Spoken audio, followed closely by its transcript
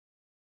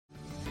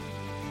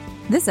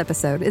This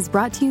episode is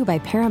brought to you by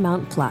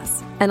Paramount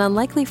Plus. An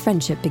unlikely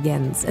friendship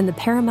begins in the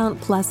Paramount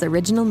Plus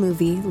original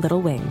movie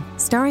Little Wing,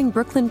 starring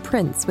Brooklyn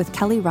Prince with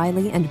Kelly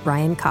Riley and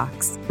Brian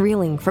Cox.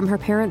 Reeling from her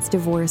parents'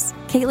 divorce,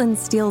 Caitlin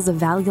steals a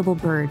valuable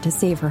bird to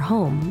save her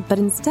home, but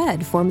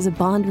instead forms a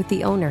bond with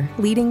the owner,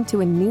 leading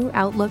to a new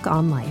outlook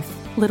on life.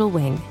 Little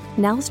Wing,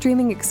 now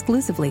streaming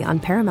exclusively on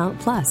Paramount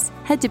Plus.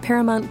 Head to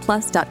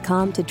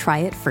ParamountPlus.com to try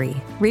it free.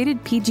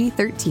 Rated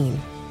PG-13.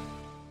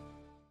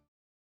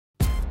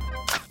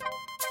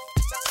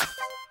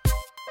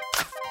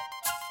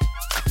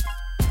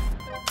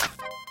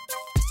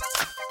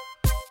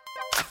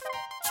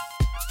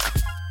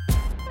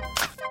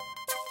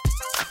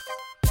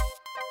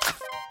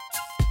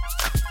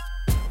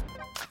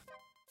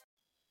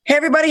 Hey,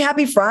 everybody.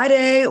 Happy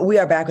Friday. We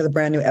are back with a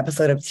brand new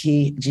episode of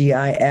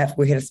TGIF.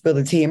 We're here to spill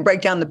the tea and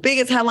break down the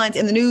biggest headlines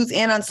in the news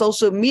and on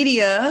social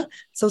media.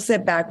 So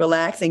sit back,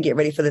 relax, and get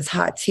ready for this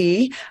hot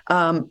tea.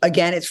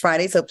 Again, it's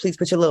Friday, so please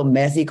put your little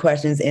messy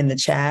questions in the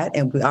chat,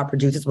 and our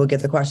producers will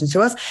get the questions to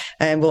us,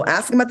 and we'll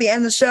ask them at the end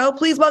of the show.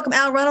 Please welcome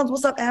Al Reynolds.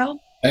 What's up, Al?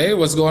 Hey,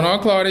 what's going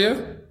on,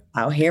 Claudia?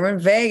 Out here in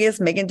Vegas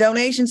making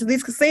donations to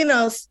these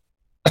casinos.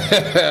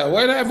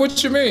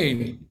 What you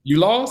mean? You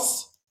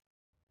lost?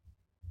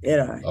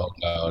 Oh,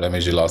 no, that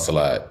means you lost a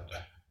lot.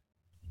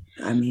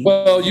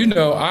 Well,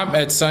 I'm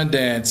at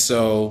Sundance,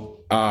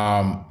 so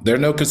there are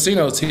no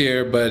casinos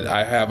here, but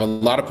I have a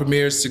lot of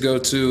premieres to go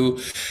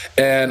to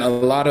and a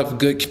lot of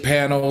good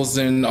panels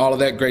and all of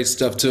that great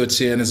stuff to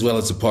attend, as well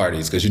as the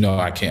parties, because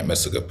I can't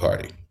miss a good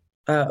party.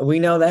 We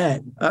know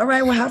that. All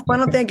right, well, have fun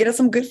up there. Get us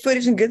some good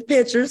footage and good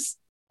pictures.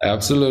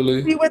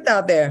 Absolutely. Who are you with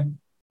out there?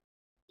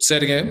 Say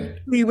it again?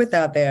 Who are you with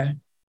out there?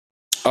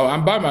 Oh,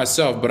 I'm by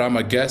myself, but I'm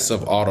a guest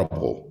of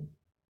Audible.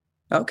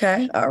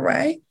 Okay. All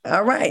right.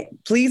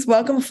 Please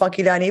welcome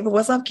Funky Dineva.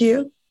 What's up,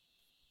 Q?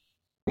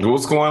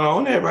 What's going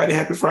on, everybody?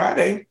 Happy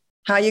Friday.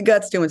 How your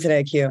guts doing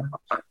today, Q?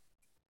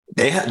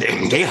 They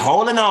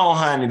holding on,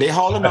 honey. They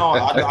holding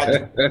on.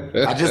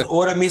 I just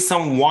ordered me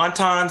some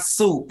wonton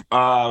soup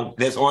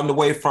that's on the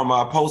way from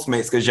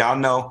Postmates, because y'all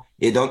know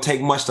it don't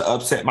take much to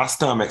upset my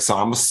stomach. So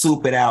I'm going to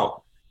soup it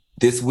out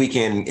this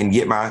weekend and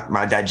get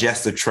my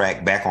digestive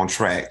tract back on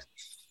track.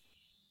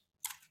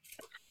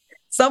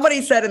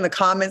 Somebody said in the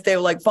comments, they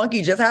were like,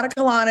 Funky just had a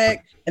colonic,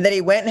 and then he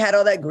went and had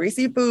all that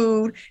greasy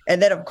food. And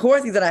then, of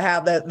course, he's going to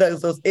have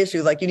those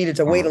issues, like you needed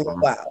to wait a little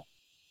while.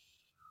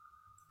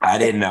 I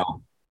didn't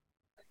know.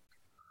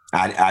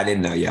 I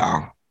didn't know,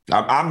 y'all.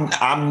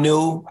 I'm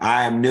new.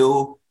 I am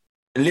new.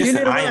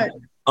 Listen, I am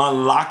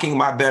unlocking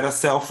my better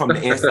self from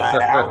the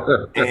inside out,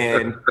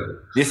 and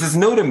this is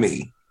new to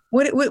me.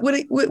 What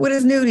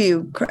is new to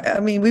you? I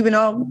mean, we've been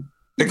all...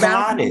 The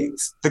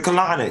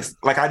colonics.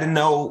 Like, I didn't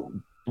know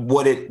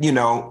what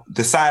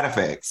the side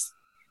effects.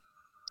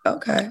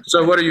 Okay.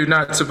 So what are you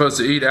not supposed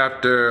to eat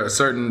after a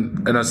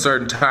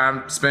certain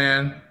time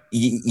span?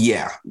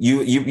 Yeah.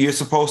 You're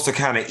supposed to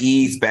kind of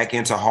ease back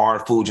into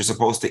hard food. You're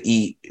supposed to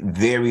eat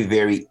very,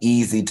 very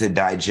easy to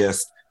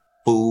digest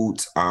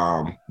foods,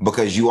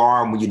 because you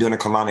are, when you're doing a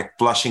colonic,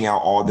 flushing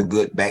out all the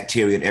good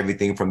bacteria and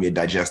everything from your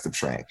digestive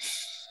tract.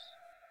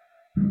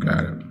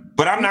 Got it.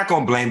 But I'm not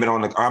gonna blame it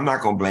on the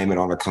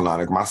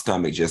colonic. My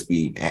stomach just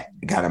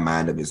got a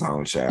mind of its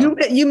own, child.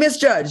 You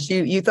misjudged.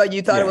 You thought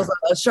it was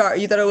a shark.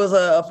 You thought it was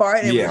a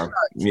fart. And yeah. It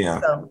was a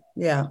shark. So,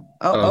 yeah.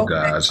 Oh okay.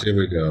 Gosh, here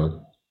we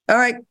go. All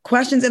right,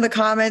 questions in the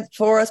comments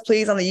for us,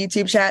 please, on the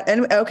YouTube chat.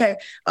 And okay,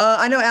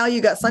 I know Al,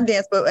 you got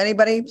Sundance, but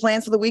anybody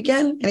plans for the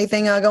weekend?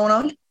 Anything going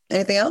on?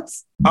 Anything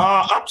else?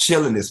 I'm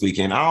chilling this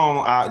weekend.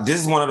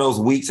 This is one of those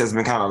weeks that's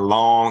been kind of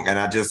long, and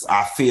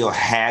I feel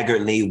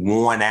haggardly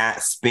worn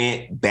out,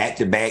 spent,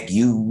 back-to-back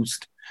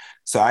used.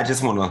 So I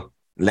just want to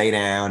lay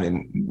down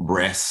and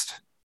rest.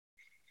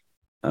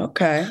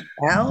 Okay.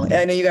 Al,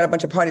 I know you got a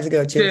bunch of parties to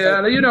go to.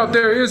 Yeah,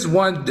 there is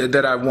one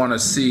that I want to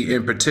see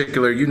in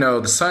particular. The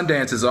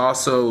Sundance is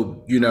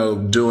also,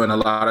 doing a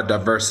lot of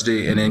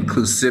diversity and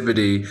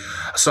inclusivity.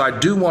 So I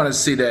do want to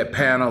see that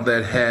panel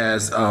that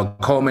has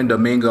Coleman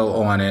Domingo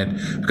on it,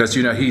 because,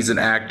 he's an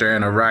actor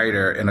and a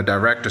writer and a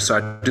director. So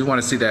I do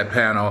want to see that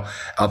panel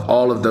of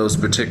all of those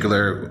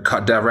particular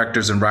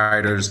directors and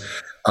writers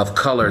of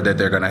color that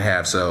they're going to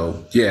have.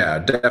 So yeah,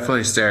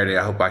 definitely Saturday.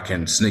 I hope I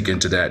can sneak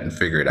into that and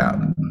figure it out.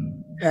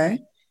 Okay.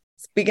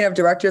 Speaking of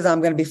directors, I'm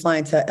going to be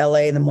flying to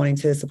LA in the morning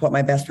to support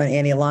my best friend,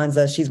 Annie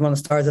Alonzo. She's one of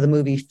the stars of the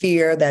movie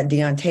Fear that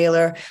Deion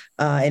Taylor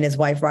and his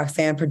wife,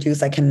 Roxanne,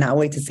 produced. I cannot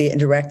wait to see it and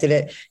directed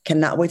it.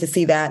 Cannot wait to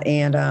see that.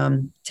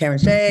 And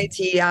Terrence J,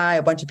 T.I.,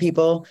 a bunch of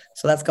people.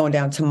 So that's going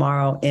down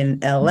tomorrow in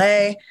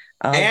LA.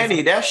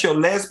 Annie, that's your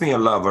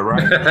lesbian lover,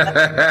 right?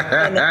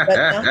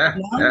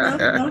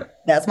 No.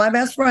 That's my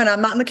best friend.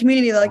 I'm not in the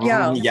community like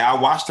y'all. Yeah,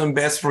 I watch them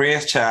best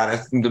friends, child.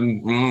 That's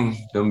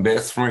them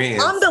best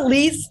friends. I'm the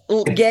least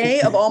gay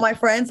of all my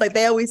friends. Like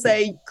they always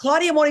say,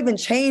 Claudia won't even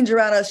change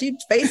around us. She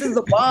faces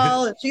the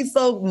wall and she's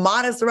so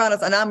modest around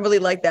us. And I'm really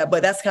like that,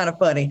 but that's kind of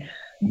funny.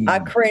 I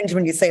cringe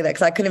when you say that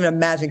because I couldn't even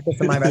imagine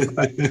kissing my best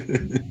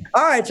friend.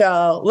 All right,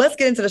 y'all. Let's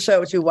get into the show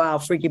with you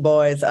wild, freaky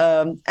boys.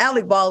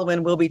 Alec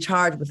Baldwin will be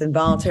charged with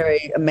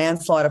involuntary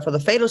manslaughter for the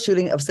fatal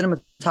shooting of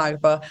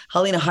cinematographer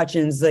Helena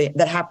Hutchins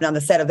that happened on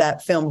the set of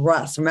that film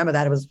Rust. Remember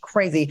that? It was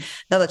crazy.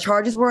 Now, the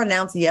charges were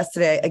announced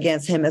yesterday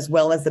against him as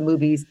well as the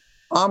movie's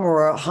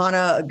armorer,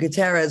 Hannah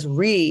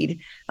Gutierrez-Reed.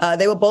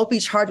 They will both be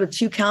charged with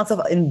 2 counts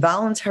of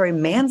involuntary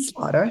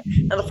manslaughter.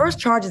 Now, the first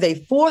charge is a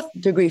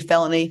 4th-degree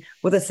felony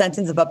with a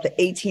sentence of up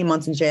to 18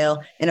 months in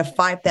jail and a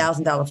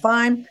 $5,000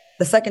 fine.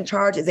 The second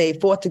charge is a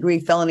 4th-degree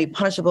felony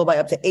punishable by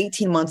up to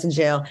 18 months in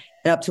jail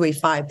and up to a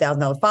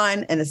 $5,000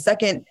 fine. And the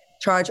second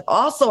charge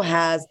also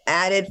has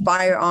added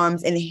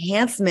firearms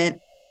enhancement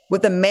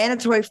with a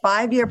mandatory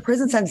 5-year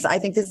prison sentence. I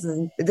think this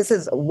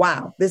is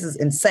wow. This is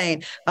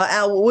insane.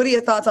 Al, what are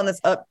your thoughts on this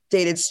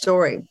updated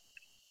story?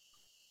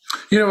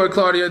 You know what,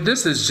 Claudia?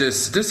 This is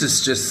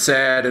just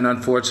sad and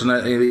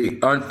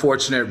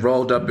unfortunate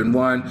rolled up in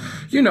one.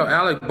 You know,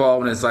 Alec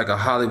Baldwin is like a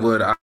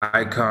Hollywood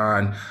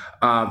icon.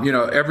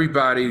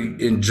 Everybody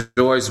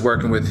enjoys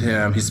working with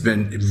him. He's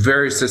been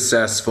very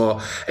successful.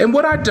 And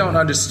what I don't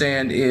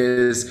understand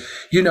is,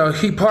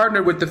 he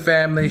partnered with the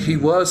family. He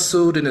was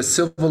sued in a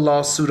civil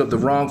lawsuit of the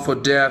wrongful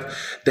death.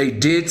 They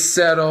did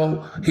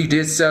settle. He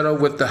did settle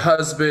with the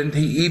husband.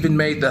 He even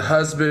made the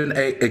husband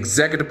an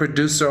executive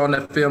producer on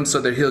the film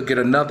so that he'll get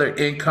another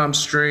income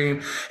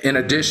stream in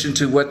addition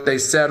to what they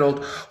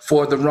settled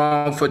for the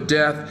wrongful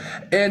death.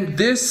 And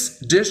this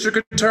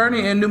district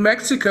attorney in New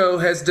Mexico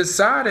has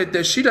decided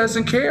that she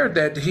doesn't care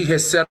that he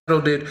has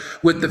settled it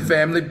with the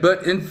family.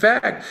 But in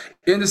fact,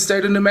 in the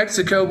state of New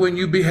Mexico, when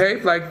you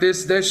behave like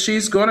this, that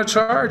she's going to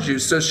charge you.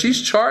 So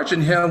she's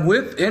charging him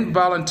with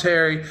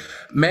involuntary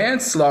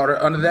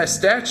manslaughter under that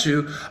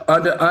statute,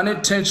 under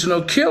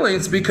unintentional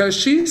killings, because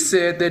she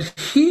said that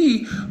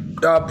he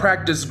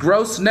practiced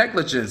gross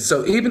negligence.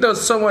 So even though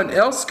someone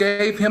else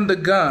gave him the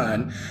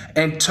gun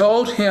and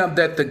told him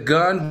that the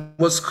gun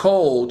was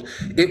cold,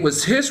 it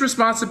was his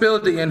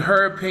responsibility, in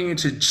her opinion,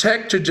 to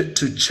check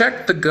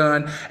the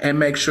gun and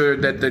make sure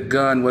that the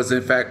gun was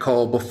in fact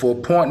cold before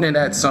pointing it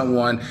at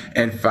someone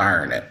and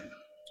firing it.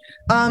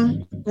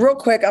 Real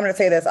quick, I'm going to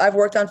say this. I've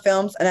worked on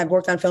films, and I've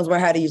worked on films where I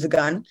had to use a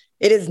gun.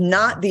 It is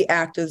not the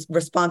actor's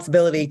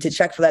responsibility to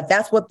check for that.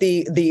 That's what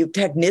the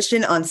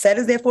technician on set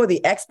is there for,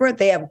 the expert.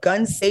 They have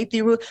gun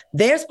safety rules.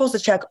 They're supposed to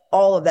check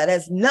all of that. It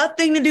has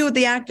nothing to do with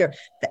the actor.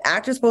 The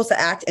actor's supposed to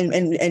act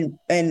and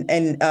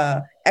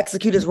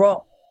execute his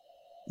role.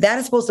 That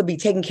is supposed to be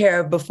taken care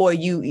of before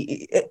you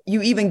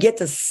even get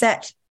to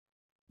set.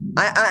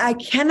 I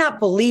cannot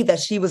believe that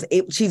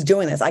she's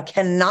doing this. I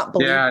cannot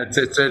believe. Yeah,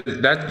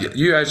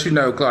 as you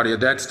know, Claudia,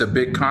 that's the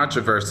big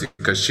controversy,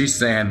 because she's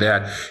saying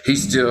that he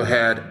still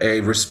had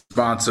a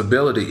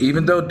responsibility,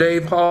 even though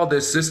Dave Hall, the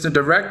assistant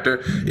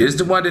director, is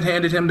the one that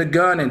handed him the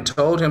gun and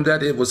told him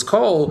that it was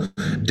cold.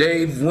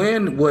 Dave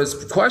Wynn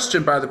was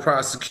questioned by the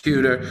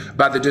prosecutor,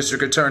 by the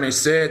district attorney,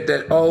 said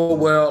that,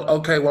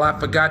 I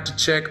forgot to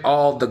check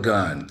all the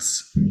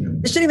guns.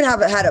 It shouldn't even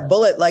have had a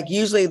bullet. Like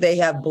usually they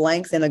have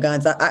blanks in the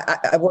guns.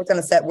 I worked on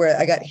a set where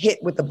I got hit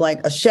with the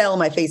blank, a shell in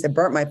my face. It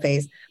burnt my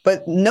face,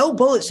 but no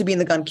bullet should be in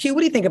the gun. Q,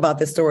 what do you think about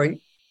this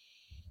story?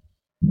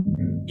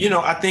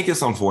 I think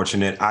it's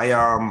unfortunate.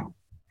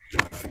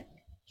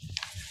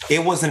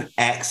 It was an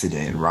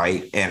accident,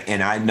 right?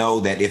 And I know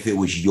that if it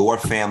was your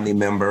family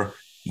member,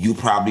 you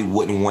probably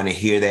wouldn't want to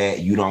hear that.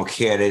 You don't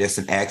care that it's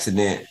an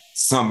accident.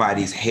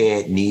 Somebody's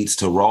head needs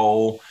to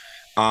roll.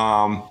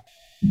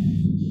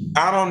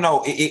 I don't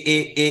know.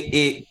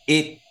 It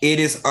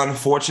is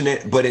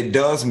unfortunate, but it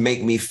does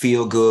make me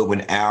feel good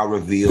when Al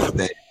revealed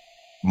that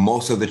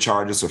most of the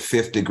charges are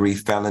 5th-degree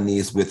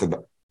felonies with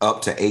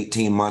up to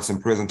 18 months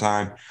in prison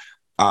time.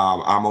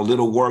 I'm a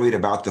little worried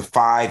about the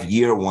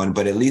 5-year one,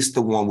 but at least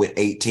the one with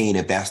 18,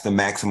 if that's the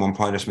maximum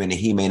punishment and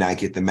he may not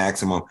get the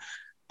maximum,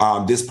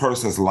 this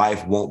person's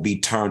life won't be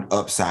turned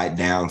upside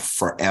down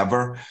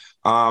forever.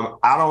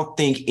 I don't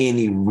think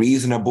any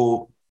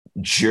reasonable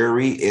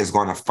jury is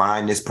going to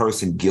find this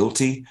person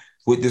guilty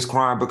with this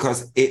crime,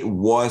 because it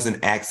was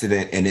an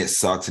accident and it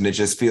sucks. And it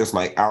just feels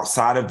like,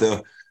 outside of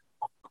the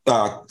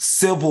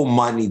civil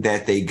money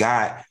that they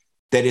got,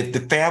 that if the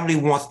family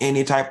wants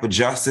any type of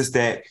justice,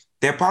 that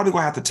they're probably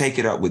going to have to take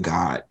it up with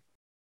God.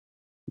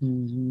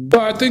 Mm-hmm.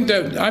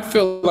 Well, I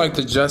feel like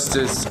the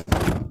justice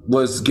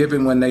was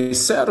given when they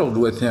settled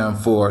with him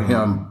for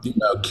him,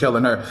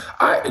 killing her.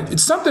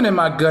 Something in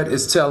my gut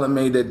is telling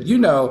me that,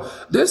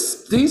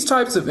 these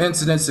types of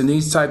incidents in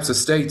these types of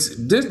states,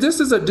 this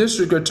is a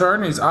district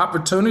attorney's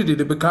opportunity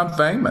to become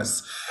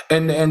famous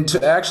and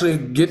to actually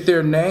get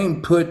their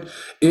name put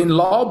in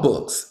law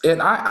books.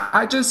 And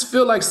I just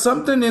feel like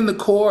something in the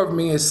core of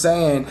me is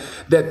saying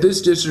that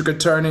this district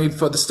attorney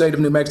for the state of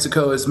New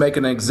Mexico is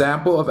making an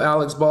example of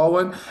Alex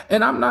Baldwin.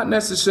 And I'm not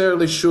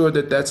necessarily sure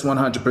that that's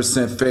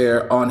 100%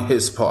 fair on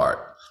his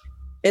part.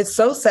 It's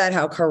so sad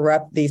how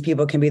corrupt these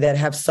people can be that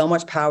have so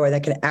much power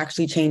that can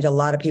actually change a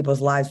lot of people's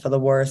lives for the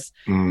worse.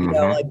 Mm-hmm.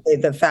 Like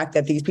the fact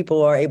that these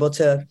people are able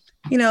to,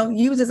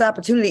 use this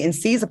opportunity and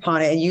seize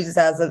upon it and use it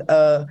as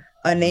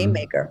a name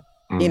maker.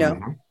 you know,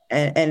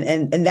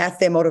 and that's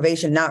their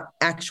motivation, not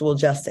actual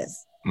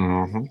justice.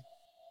 Mm-hmm.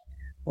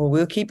 Well,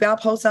 we'll keep y'all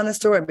posted on the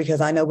story because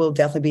I know we'll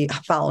definitely be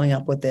following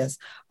up with this.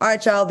 All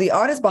right, y'all. The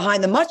artist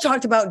behind the much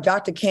talked about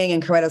Dr. King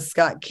and Coretta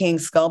Scott King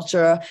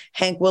sculpture,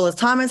 Hank Willis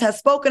Thomas, has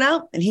spoken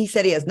out, and he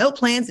said he has no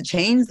plans to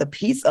change the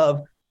piece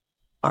of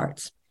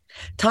art.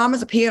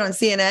 Thomas appeared on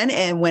CNN,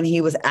 and when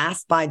he was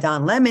asked by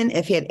Don Lemon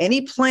if he had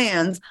any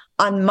plans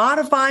on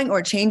modifying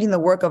or changing the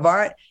work of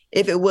art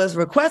if it was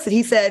requested,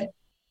 he said,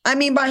 I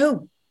mean, by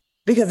who?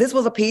 Because this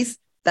was a piece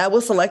that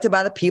was selected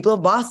by the people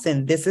of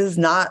Boston. This is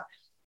not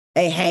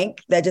a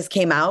Hank that just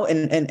came out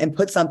and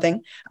put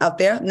something out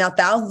there. Now,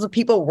 thousands of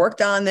people worked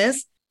on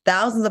this.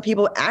 Thousands of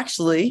people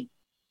actually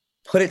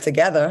put it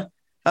together.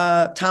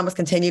 Thomas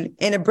continued,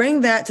 and to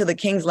bring that to the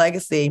King's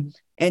legacy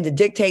and to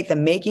dictate the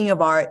making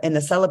of art and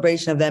the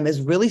celebration of them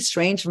is really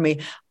strange for me.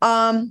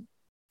 I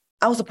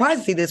was surprised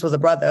to see this was a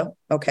brother.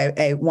 Okay,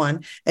 A,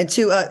 one. And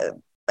two,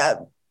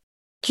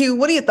 Q,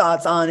 what are your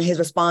thoughts on his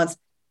response?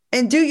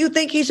 And do you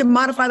think he should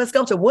modify the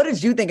sculpture? What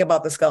did you think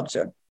about the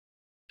sculpture?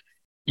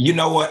 You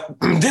know what?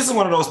 This is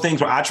one of those things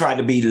where I try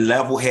to be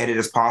level-headed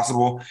as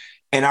possible.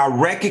 And I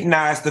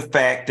recognize the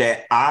fact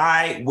that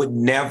I would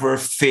never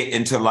fit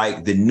into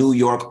like the New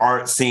York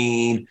art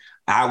scene.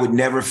 I would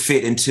never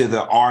fit into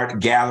the art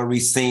gallery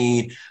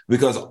scene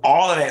because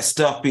all of that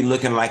stuff be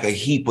looking like a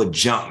heap of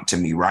junk to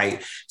me,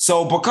 right?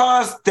 So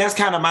because that's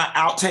kind of my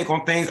outtake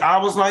on things, I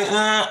was like,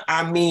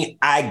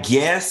 I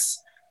guess.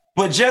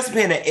 But just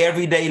being an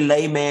everyday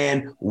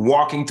layman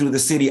walking through the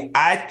city,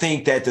 I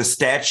think that the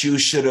statue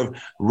should have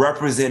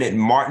represented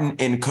Martin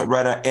and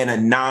Coretta in a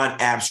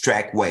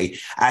non-abstract way.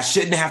 I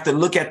shouldn't have to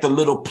look at the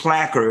little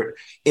placard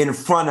in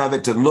front of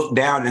it to look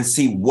down and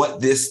see what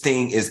this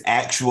thing is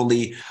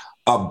actually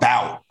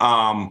about.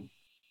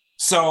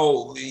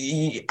 So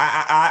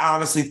I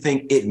honestly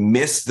think it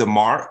missed the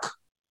mark.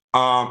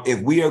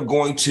 If we are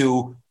going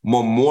to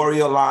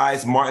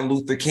memorialize Martin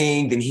Luther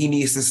King, then he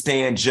needs to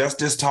stand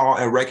just as tall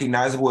and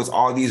recognizable as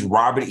all these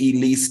Robert E.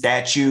 Lee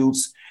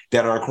statues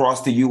that are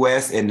across the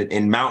U.S.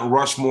 and Mount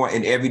Rushmore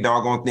and every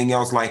doggone thing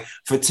else. Like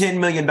for $10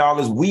 million,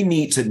 we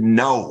need to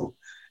know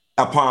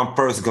upon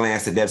first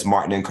glance that that's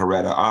Martin and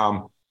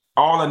Coretta.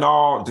 All in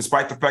all,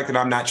 despite the fact that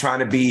I'm not trying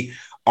to be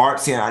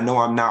artsy and I know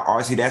I'm not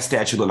artsy, that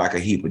statue looked like a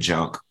heap of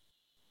junk.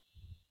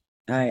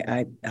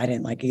 I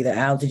didn't like either.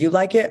 Al, did you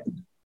like it?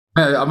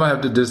 I'm gonna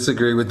have to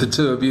disagree with the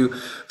two of you.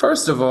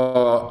 First of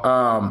all,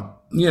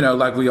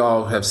 like we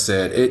all have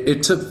said,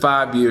 it took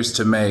 5 years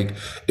to make.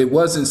 It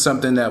wasn't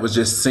something that was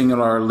just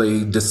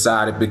singularly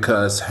decided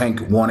because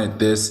Hank wanted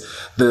this.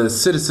 The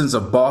citizens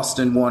of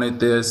Boston wanted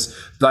this.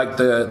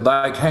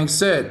 Like Hank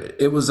said,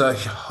 it was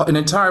an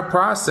entire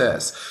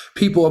process.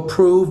 People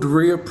approved,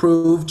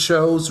 reapproved,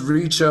 chose,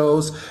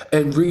 rechose,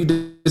 and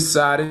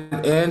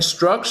redecided and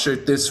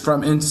structured this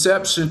from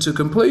inception to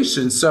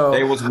completion. So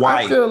it was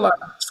white. I feel like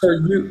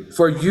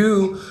for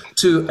you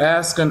to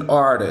ask an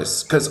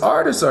artist, because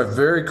artists are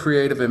very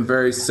creative and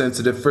very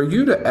sensitive, for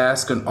you to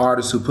ask an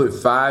artist who put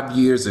 5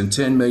 years and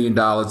 $10 million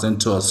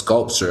into a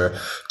sculpture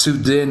to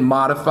then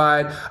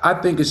modify it, I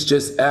think it's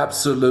just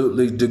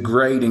absolutely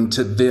degrading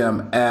to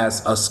them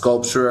as a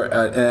sculptor,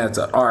 as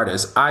an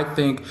artist. I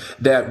think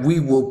that we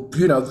will,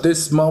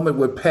 this moment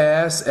would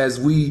pass as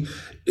we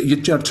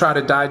try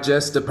to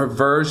digest the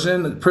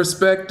perversion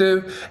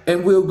perspective,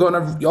 and we're going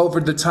to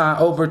over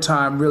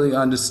time really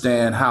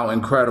understand how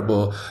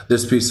incredible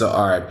this piece of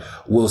art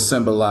will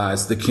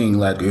symbolize the King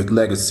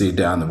legacy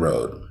down the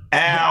road.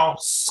 Al,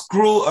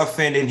 screw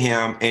offending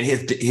him and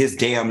his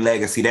damn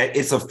legacy. That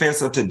it's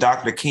offensive to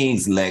Dr.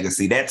 King's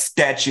legacy. That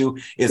statue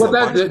is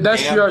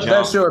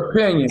that's your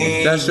opinion.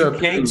 And that's your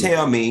opinion. Can't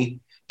tell me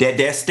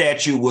that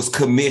statue was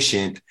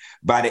commissioned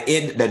by the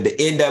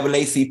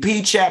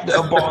NAACP chapter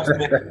of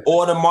Boston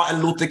or the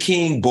Martin Luther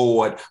King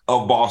board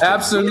of Boston.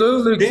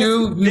 Absolutely,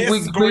 Q.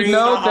 We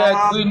know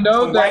that. We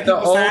know that the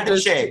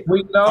oldest.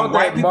 We know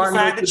that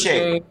Martin Luther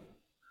King.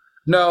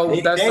 No,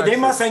 they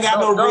must ain't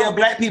got no real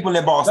black people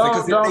in Boston.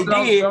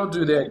 Don't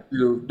do that,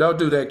 Q. Don't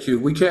do that, Q.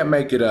 We can't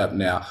make it up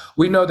now.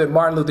 We know that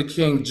Martin Luther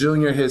King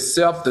Jr.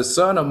 himself, the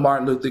son of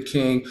Martin Luther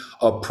King,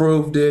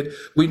 approved it.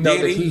 We know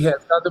that he has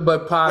nothing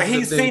but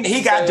positive things.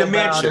 He got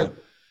dementia.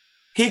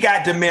 He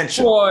got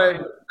dementia.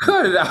 Boy,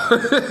 cut it out.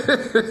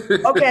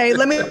 Okay,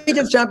 let me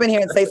just jump in here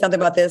and say something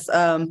about this.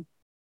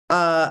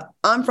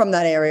 I'm from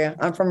that area.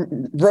 I'm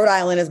from Rhode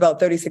Island. It's about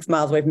 36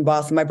 miles away from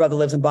Boston. My brother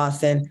lives in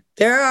Boston.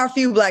 There are a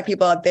few Black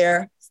people out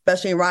there,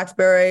 especially in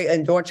Roxbury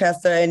and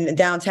Dorchester and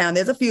downtown.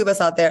 There's a few of us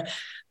out there.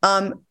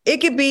 It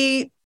could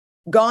be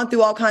gone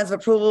through all kinds of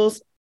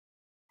approvals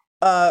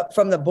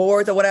from the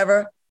boards or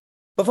whatever.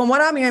 But from what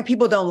I'm hearing,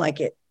 people don't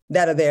like it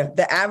that are there.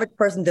 The average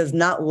person does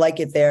not like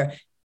it there.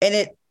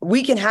 And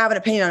we can have an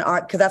opinion on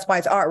art because that's why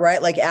it's art,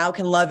 right? Like Al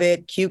can love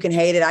it, Q can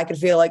hate it, I can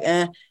feel like,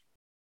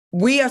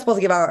 We are supposed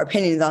to give our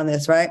opinions on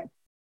this, right?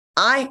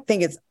 I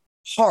think it's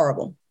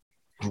horrible.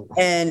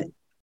 And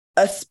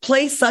a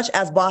place such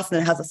as Boston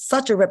that has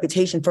such a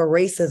reputation for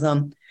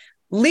racism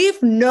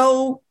leave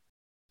no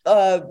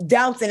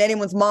doubts in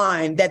anyone's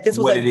mind that this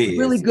was a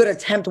really good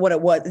attempt. What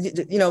it was,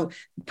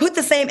 put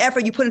the same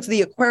effort you put into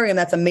the aquarium.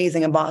 That's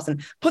amazing in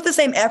Boston. Put the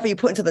same effort you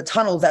put into the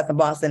tunnels. That's in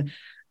Boston.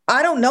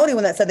 I don't know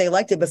anyone that said they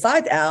liked it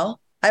besides Al.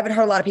 I haven't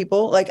heard a lot of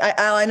people like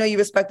Al. I know you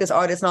respect this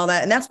artist and all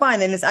that, and that's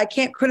fine. And I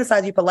can't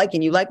criticize you for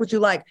liking. You like what you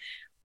like,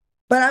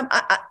 but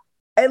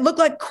it looked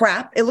like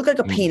crap. It looked like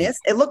a penis.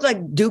 It looked like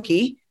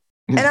Dookie,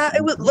 and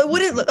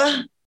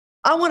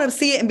I want to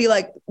see it and be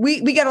like,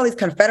 we got all these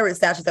Confederate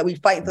statues that we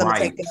fight for them to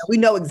take down. We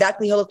know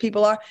exactly who those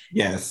people are.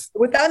 Yes.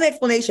 Without an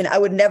explanation, I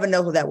would never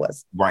know who that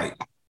was. Right.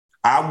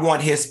 I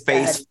want his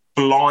face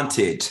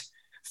flaunted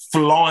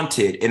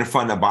in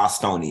front of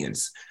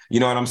Bostonians. You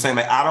know what I'm saying?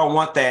 Like, I don't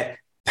want that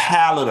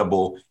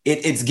palatable.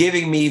 It's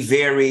giving me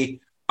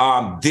very,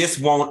 this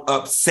won't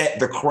upset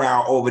the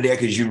crowd over there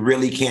because you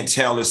really can't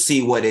tell or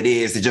see what it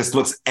is. It just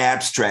looks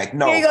abstract.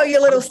 No. Here you go,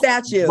 your little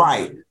statue.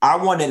 Right. I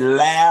want it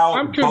loud,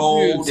 I'm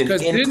bold,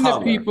 confused, and in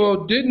color.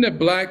 Didn't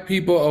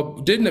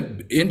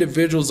the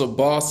individuals of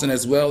Boston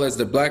as well as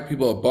the Black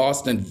people of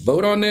Boston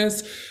vote on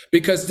this?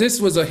 Because this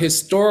was a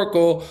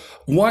historical,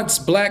 once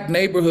Black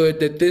neighborhood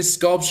that this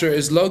sculpture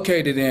is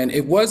located in.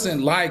 It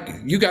wasn't like,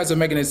 you guys are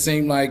making it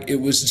seem like it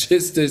was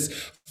just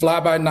this fly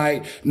by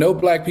night. No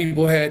Black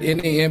people had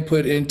any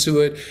input into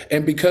it.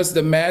 And because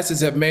the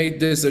masses have made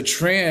this a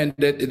trend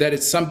that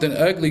it's something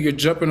ugly, you're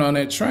jumping on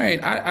that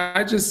train.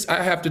 I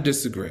have to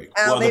disagree.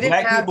 Well, the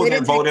Black people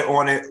that voted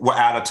on it were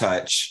out of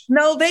touch.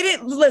 No, they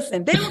didn't.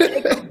 Listen, they don't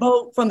take a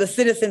vote from the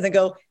citizens and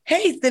go,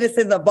 hey,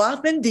 citizens of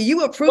Boston, do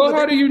you approve of this?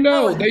 Well, how do you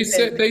know? They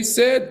said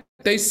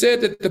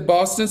that the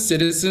Boston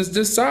citizens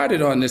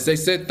decided on this. They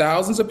said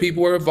thousands of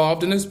people were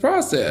involved in this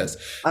process.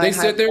 They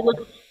said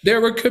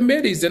there were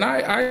committees, and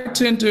I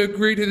tend to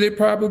agree that it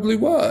probably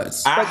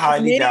was. I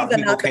highly doubt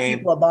people came.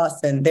 People of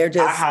Boston, they're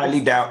just. I highly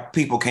doubt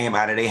people came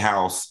out of their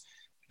house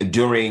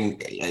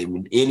during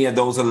any of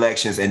those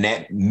elections, and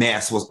that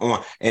mess was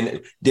on,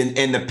 and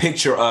the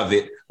picture of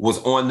it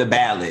was on the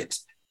ballot.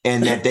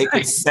 And that they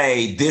could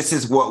say, this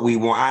is what we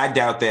want. I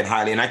doubt that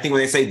highly. And I think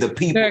when they say the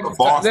people of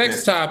Boston.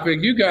 Next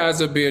topic, you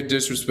guys are being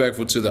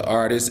disrespectful to the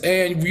artists.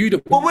 And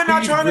well, we're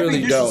not trying to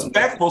be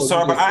disrespectful,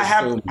 sir, but I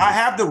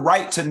have the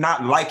right to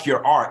not like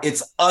your art.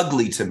 It's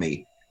ugly to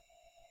me.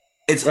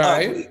 It's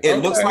ugly.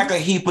 It looks like a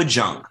heap of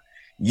junk.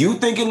 You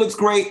think it looks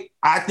great.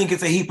 I think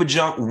it's a heap of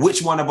junk.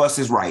 Which one of us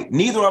is right?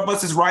 Neither of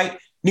us is right.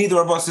 Neither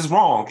of us is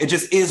wrong. It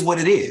just is what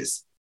it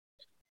is.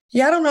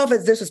 Yeah, I don't know if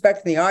it's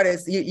disrespecting the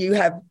artist.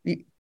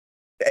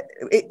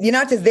 You're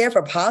not just there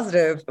for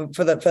positive,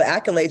 for the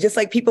accolade. Just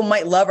like people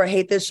might love or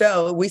hate this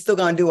show, we still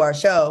gonna do our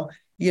show.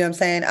 You know what I'm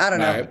saying? I don't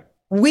know. Right.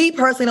 We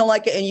personally don't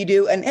like it, and you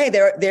do. And hey,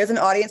 there's an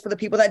audience for the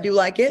people that do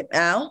like it,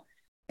 Al.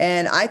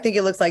 And I think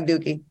it looks like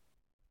Dookie.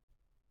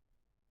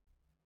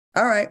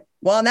 All right.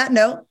 Well, on that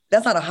note,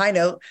 that's not a high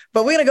note,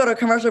 but we're gonna go to a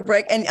commercial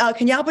break. And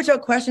can y'all put your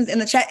questions in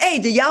the chat? Hey,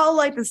 do y'all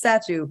like the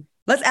statue?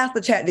 Let's ask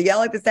the chat. Do y'all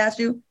like the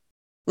statue?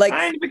 Like,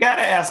 I ain't even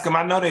gotta ask them.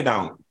 I know they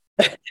don't.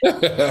 All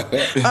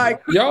right.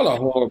 Y'all are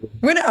horrible.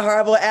 We're not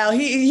horrible, Al.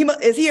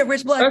 Is he a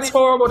rich Black That's man?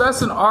 horrible.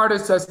 That's an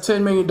artist that's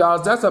 $10 million.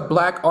 That's a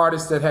Black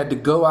artist that had to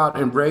go out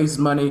and raise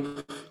money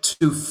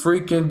to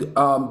freaking,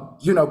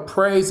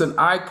 praise an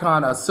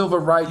icon, a civil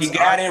rights. He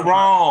got it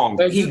wrong.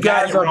 You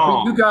guys are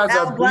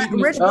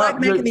rich Black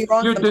men can be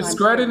wrong. You're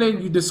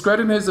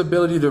discrediting his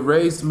ability to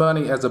raise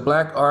money as a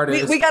Black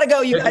artist. We gotta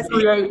go. You guys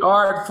create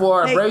art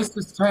for a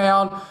racist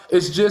town.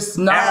 It's just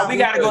not. Al, we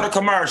gotta go to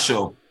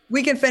commercial.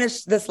 We can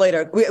finish this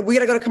later. We got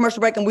to go to commercial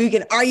break and we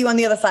can argue on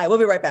the other side. We'll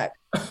be right back.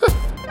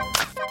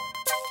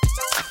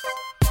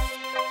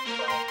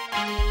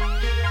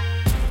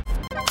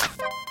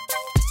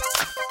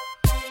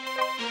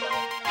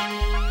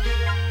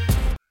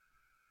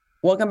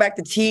 Welcome back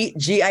to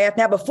TGIF.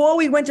 Now, before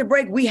we went to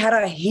break, we had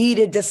a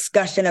heated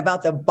discussion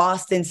about the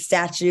Boston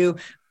statue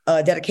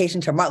dedication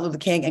to Martin Luther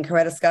King and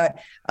Coretta Scott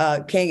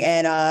King.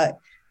 And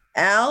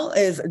Al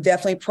is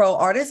definitely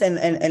pro-artist and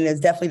is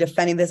definitely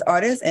defending this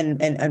artist.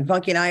 And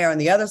Funky and I are on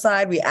the other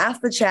side. We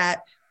asked the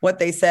chat what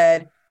they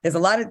said. There's a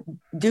lot of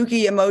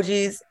Dookie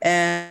emojis.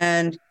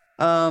 And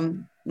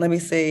let me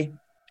see.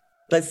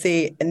 Let's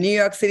see. In New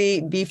York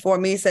City, Before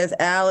Me says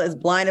Al is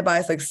blinded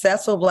by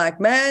successful Black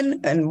men.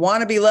 And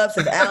Wannabe Love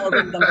says Al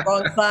is on the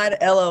wrong side.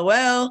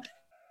 LOL.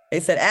 They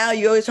said, Al,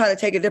 you always try to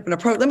take a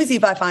different approach. Let me see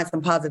if I find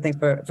some positive things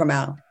from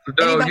Al.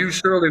 No, Anybody? You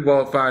surely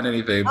won't find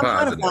anything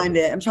positive.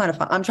 I'm trying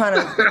to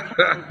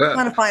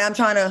find.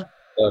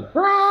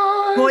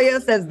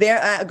 Toya says,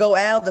 there go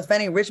Al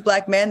defending rich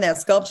Black men.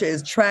 That sculpture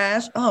is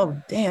trash. Oh,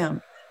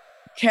 damn.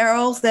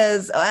 Carol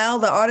says, Al,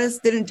 the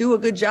artist didn't do a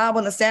good job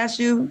on the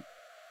statue.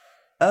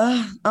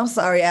 I'm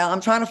sorry, Al. I'm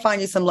trying to find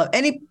you some love.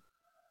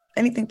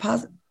 Anything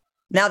positive?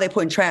 Now they're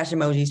putting trash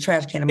emojis,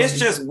 trash can emojis. It's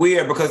just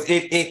weird because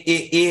it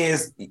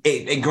is,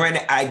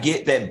 granted, I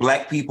get that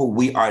Black people,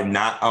 we are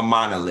not a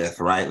monolith,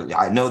 right?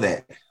 I know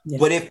that. Yeah.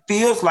 But it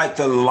feels like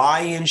the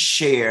lion's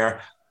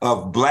share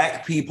of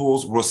Black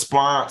people's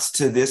response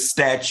to this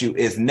statue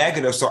is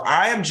negative. So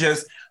I am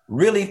just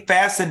really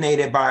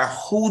fascinated by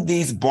who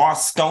these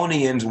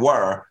Bostonians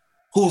were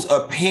whose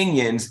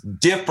opinions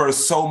differ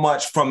so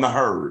much from the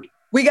herd.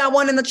 We got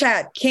one in the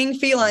chat. King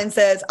Feline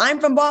says, I'm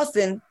from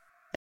Boston.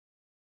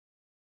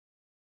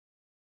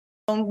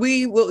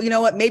 We will, you know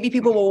what? Maybe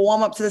people will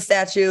warm up to the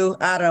statue.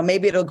 I don't know.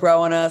 Maybe it'll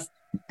grow on us.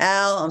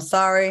 Al, I'm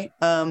sorry.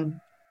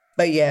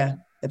 But yeah,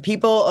 the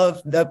people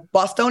of the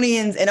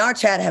Bostonians in our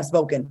chat have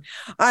spoken.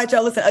 All right,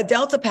 y'all, listen. A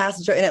Delta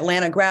passenger in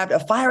Atlanta grabbed a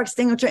fire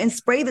extinguisher and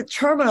sprayed the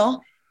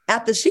terminal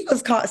after she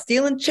was caught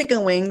stealing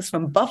chicken wings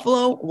from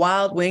Buffalo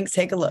Wild Wings.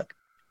 Take a look.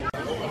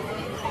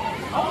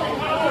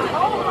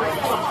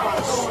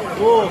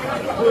 Oh,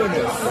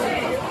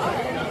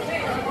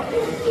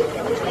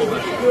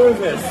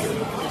 goodness.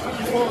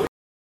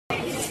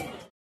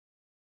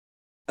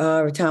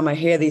 Every time I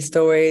hear these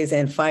stories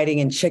and fighting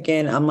and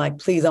chicken, I'm like,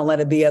 please don't let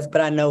it be us.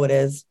 But I know it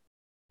is.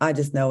 I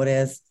just know it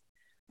is.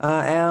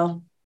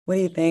 Al, what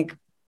do you think?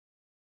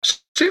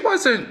 She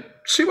wasn't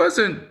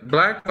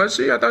black, was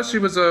she? I thought she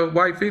was a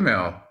white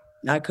female.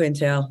 I couldn't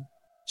tell.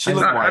 She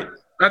looked white.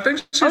 I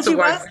think she's a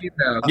white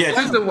female. Yeah,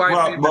 she's a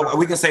white female. Well,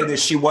 we can say that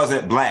she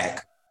wasn't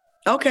black.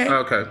 Okay.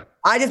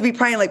 I just be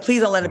praying like,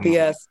 please don't let it be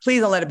us.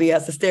 Please don't let it be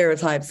us, the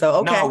stereotype. So,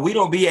 okay. No, we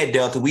don't be at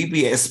Delta. We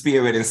be at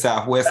Spirit in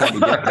Southwest.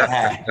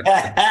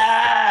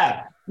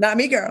 Not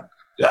me, girl.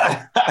 Go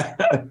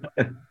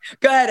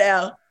ahead,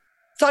 Al.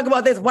 Talk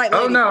about this white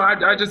lady. Oh, no,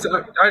 I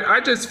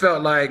just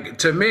felt like,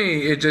 to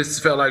me, it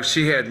just felt like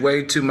she had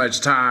way too much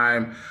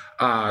time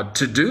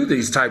to do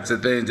these types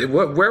of things.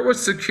 Where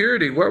was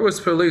security? Where was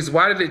police?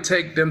 Why did it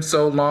take them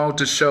so long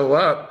to show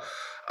up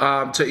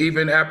to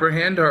even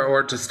apprehend her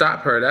or to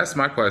stop her? That's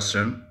my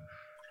question.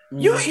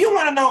 You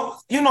want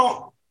to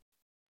know,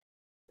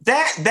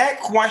 that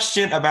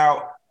question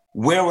about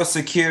where was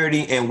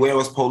security and where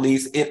was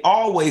police, it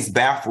always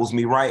baffles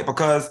me, right?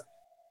 Because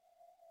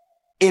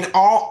in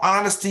all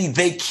honesty,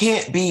 they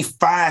can't be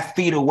 5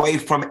 feet away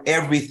from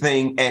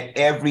everything at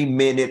every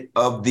minute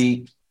of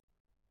the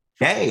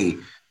day.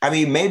 I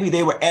mean, maybe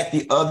they were at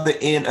the other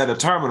end of the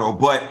terminal,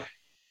 but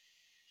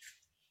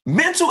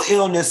mental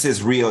illness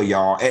is real,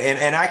 y'all.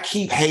 And I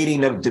keep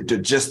hating them to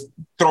just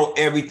throw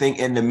everything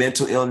in the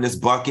mental illness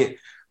bucket.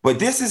 But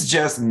this is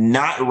just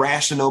not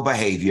rational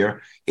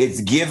behavior.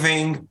 It's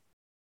giving,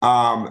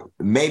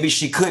 maybe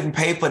she couldn't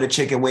pay for the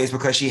chicken wings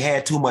because she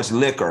had too much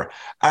liquor.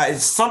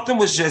 Something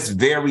was just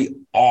very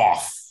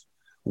off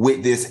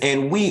with this.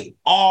 And we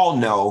all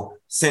know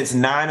since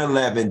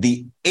 9/11,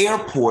 the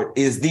airport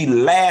is the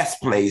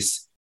last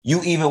place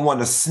you even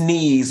want to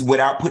sneeze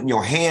without putting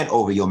your hand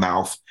over your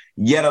mouth,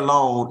 yet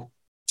alone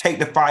take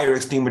the fire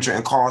extinguisher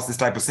and cause this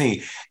type of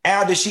scene.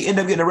 Al, did she end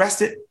up getting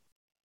arrested?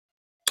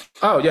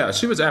 Oh, yeah,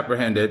 she was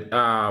apprehended.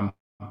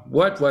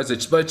 What was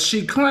it? But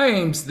she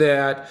claims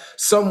that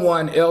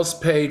someone else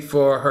paid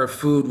for her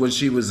food when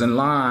she was in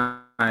line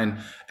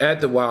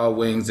at the Wild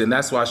Wings, and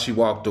that's why she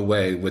walked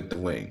away with the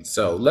wings.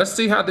 So let's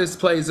see how this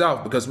plays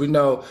out, because we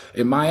know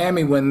in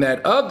Miami, when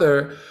that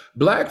other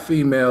black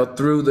female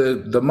threw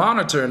the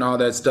monitor and all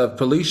that stuff,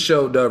 police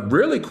showed up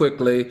really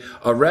quickly,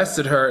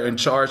 arrested her, and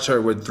charged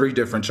her with 3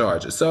 different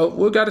charges. So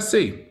we've got to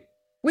see.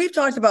 We've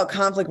talked about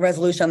conflict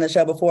resolution on the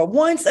show before.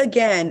 Once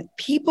again,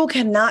 people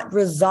cannot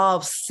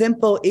resolve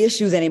simple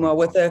issues anymore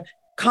with a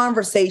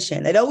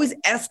conversation. It always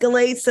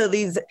escalates to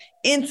these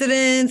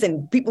incidents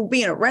and people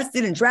being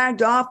arrested and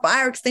dragged off,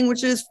 fire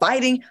extinguishers,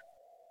 fighting.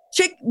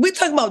 We're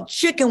talking about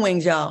chicken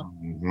wings, y'all.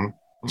 Mm-hmm.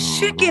 Mm-hmm.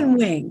 Chicken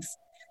wings.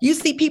 You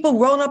see people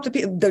rolling up to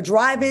the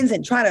drive-ins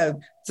and trying to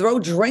throw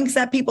drinks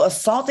at people,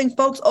 assaulting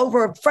folks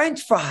over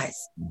French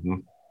fries. Mm-hmm.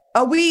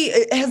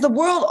 Has the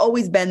world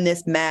always been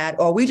this mad,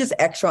 or are we just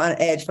extra on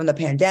edge from the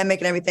pandemic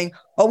and everything?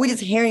 Or are we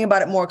just hearing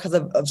about it more because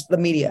of the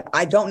media?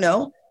 I don't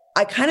know.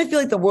 I kind of feel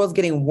like the world's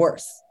getting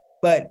worse,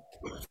 but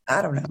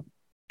I don't know.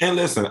 And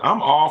listen,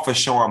 I'm all for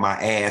showing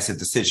my ass if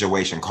the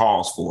situation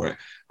calls for it,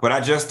 but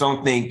I just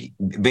don't think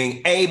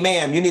being, hey,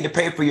 ma'am, you need to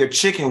pay for your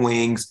chicken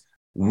wings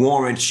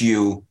warrants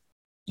you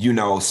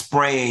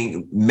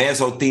spraying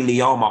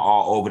mesothelioma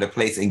all over the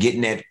place and getting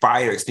that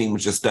fire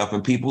extinguisher stuff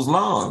in people's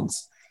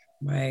lungs.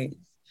 Right.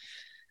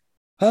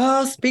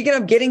 Oh, speaking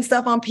of getting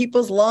stuff on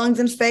people's lungs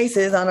and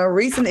faces, on a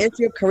recent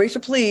issue of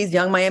Carisha Please,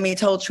 Young Miami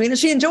told Trina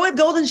she enjoyed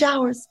golden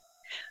showers.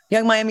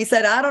 Young Miami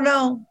said, I don't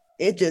know.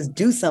 It just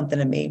do something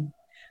to me.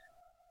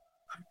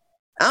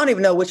 I don't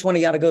even know which one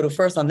of y'all to go to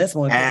first on this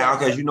one. Al,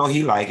 because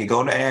he like it.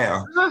 Go to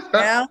Al.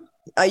 Al,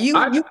 you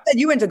said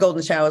you into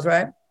golden showers,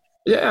 right?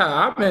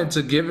 Yeah, I'm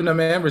into giving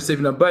them and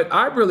receiving them. But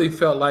I really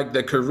felt like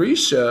that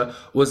Carisha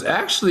was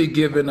actually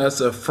giving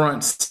us a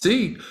front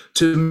seat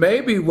to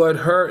maybe what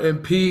her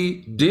and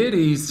P.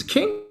 Diddy's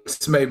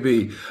kinks may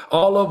be.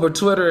 All over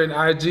Twitter and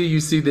IG,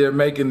 you see they're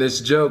making this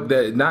joke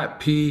that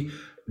not P.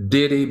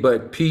 Diddy,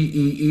 but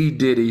P.E.E.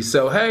 Diddy.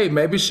 So, hey,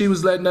 maybe she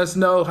was letting us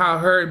know how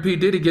her and P.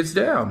 Diddy gets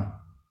down.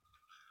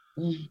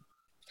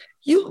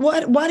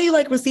 Why do you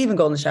like receiving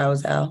golden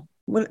showers, Al?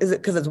 What, is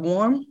it because it's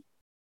warm?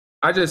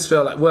 I just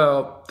felt like,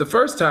 well, the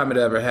first time it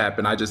ever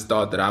happened, I just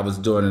thought that I was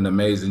doing an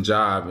amazing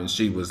job, and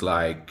she was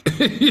like,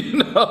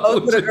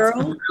 the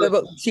girl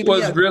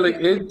was really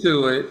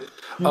into it.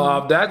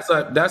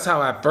 That's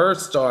how I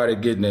first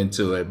started getting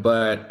into it.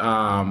 But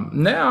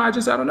now I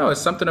don't know.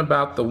 It's something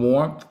about the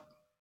warmth.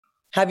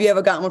 Have you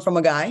ever gotten one from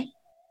a guy?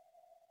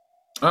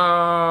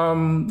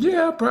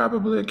 Yeah,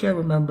 probably. I can't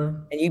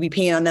remember. And you be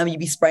peeing on them, you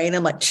be spraying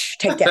them like,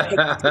 take that, take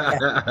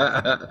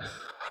that.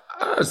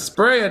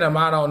 Spraying them,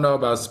 I don't know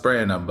about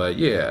spraying them, but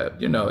yeah,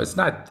 it's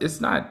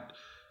not,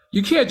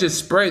 you can't just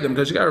spray them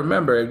because you got to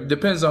remember, it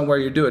depends on where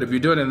you do it. If you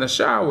do it in the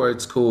shower,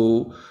 it's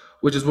cool,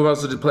 which is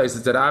most of the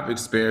places that I've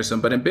experienced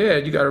them. But in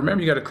bed, you got to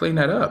remember, you got to clean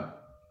that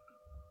up.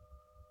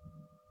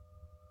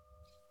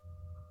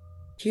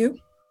 Q?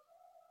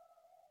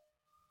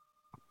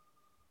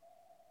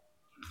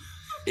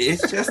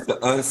 It's just the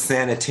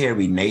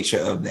unsanitary nature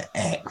of the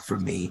act for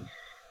me.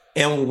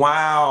 And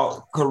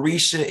while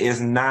Carisha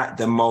is not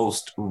the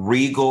most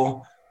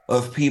regal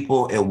of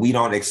people, and we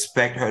don't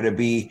expect her to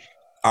be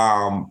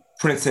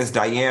Princess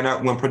Diana,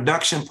 when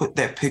production put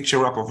that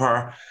picture up of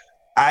her,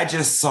 I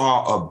just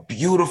saw a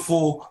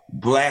beautiful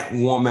Black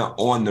woman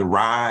on the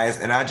rise.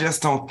 And I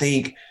just don't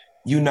think,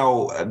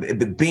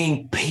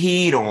 being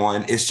peed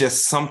on is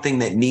just something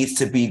that needs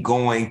to be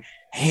going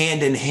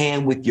hand in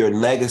hand with your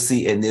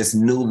legacy and this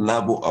new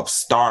level of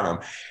stardom.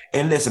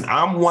 And listen,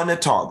 I'm one to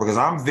talk because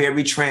I'm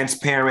very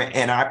transparent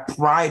and I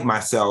pride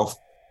myself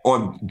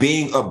on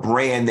being a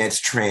brand that's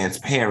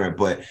transparent,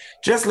 but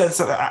just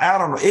I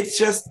don't know. It's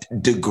just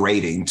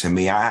degrading to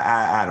me.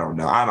 I don't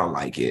know. I don't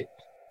like it.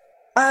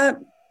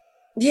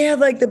 Yeah,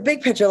 like the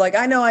big picture, like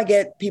I know I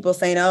get people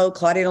saying, oh,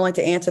 Claudia don't like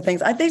to answer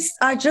things. I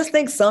just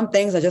think some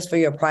things are just for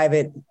your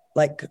private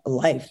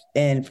life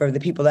and for the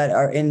people that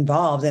are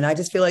involved. And I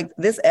just feel like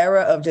this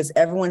era of just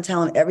everyone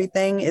telling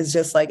everything is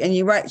just like, and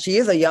you're right, she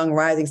is a young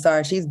rising star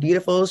and she's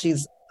beautiful.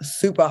 She's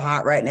super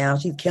hot right now.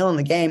 She's killing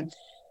the game.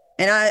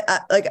 And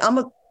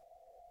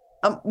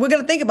we're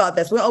going to think about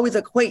this. We'll always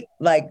equate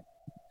like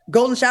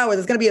golden showers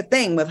is going to be a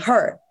thing with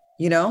her,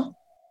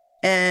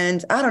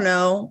 And I don't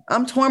know,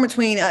 I'm torn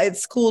between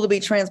it's cool to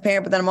be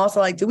transparent, but then I'm also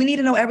like, do we need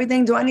to know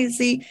everything? Do I need to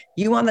see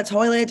you on the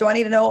toilet? Do I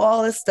need to know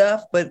all this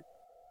stuff? But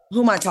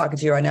who am I talking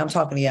to right now? I'm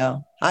talking to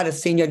y'all. I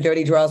just seen your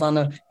dirty drawers on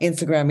the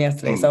Instagram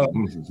yesterday. So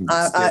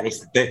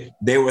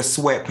they were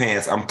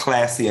sweatpants. I'm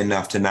classy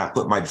enough to not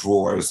put my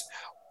drawers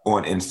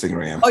on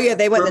Instagram. Oh yeah,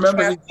 they went in the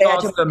trash. He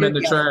tossed them in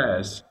the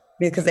trash.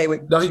 Because they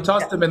would. No, he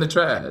tossed them in the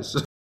trash.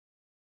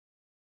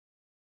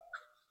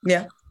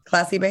 Yeah,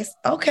 classy base.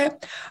 Okay.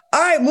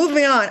 All right,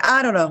 moving on.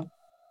 I don't know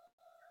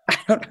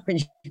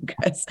you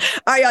guys.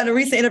 All right, on a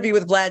recent interview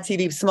with Vlad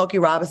TV, Smokey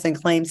Robinson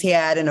claims he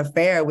had an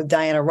affair with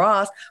Diana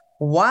Ross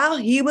while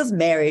he was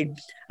married.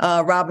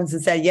 Robinson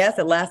said, yes,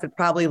 it lasted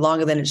probably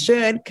longer than it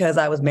should because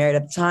I was married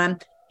at the time.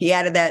 He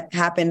added that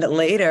happened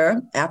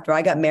later after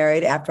I got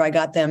married, after I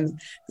got them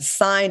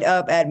signed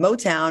up at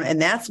Motown.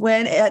 And that's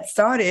when it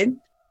started.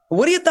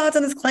 What are your thoughts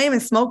on this claim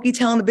and Smokey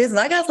telling the business?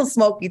 I got some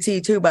Smokey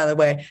tea too, by the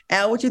way.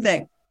 Al, what you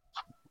think?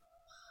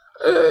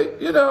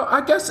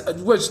 I guess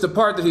which the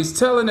part that he's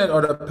telling it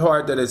or the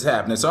part that is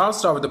happening. So I'll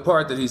start with the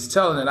part that he's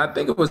telling it. I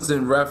think it was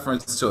in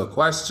reference to a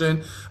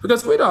question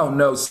because we don't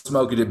know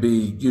Smokey to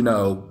be,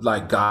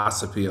 like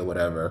gossipy or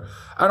whatever.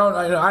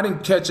 I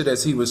didn't catch it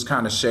as he was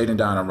kind of shading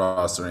Diana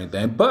Ross or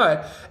anything.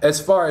 But as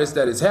far as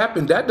that has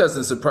happened, that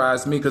doesn't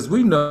surprise me because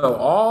we know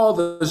all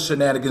the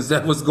shenanigans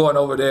that was going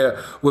over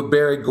there with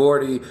Berry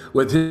Gordy,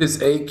 with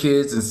his 8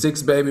 kids and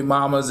 6 baby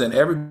mamas and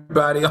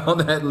everybody on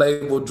that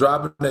label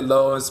dropping it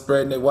low and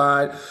spreading it wide.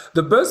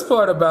 The best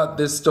part about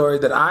this story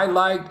that I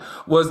liked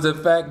was the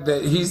fact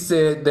that he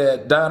said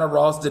that Diana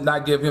Ross did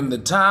not give him the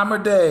time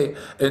of day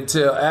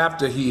until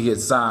after he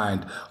had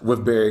signed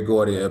with Berry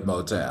Gordy at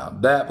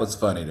Motown. That was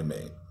funny to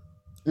me.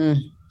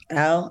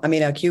 Al,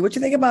 Q, what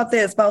you think about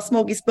this, about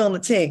Smokey spilling the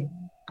tea?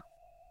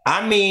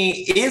 I mean,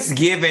 it's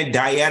given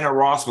Diana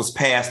Ross was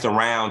passed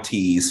around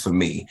tease for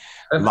me.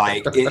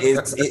 Like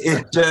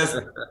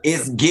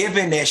it's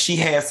given that she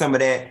had some of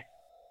that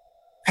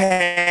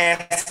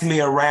pass me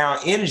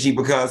around energy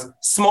because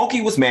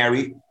Smokey was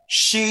married.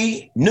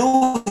 She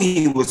knew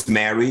he was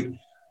married.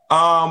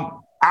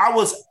 I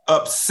was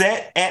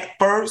upset at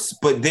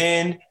first, but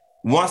then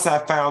once I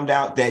found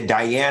out that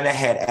Diana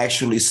had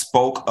actually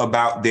spoke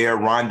about their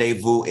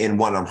rendezvous in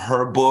one of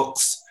her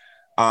books,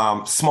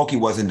 Smokey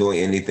wasn't doing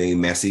anything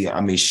messy.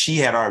 I mean, she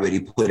had already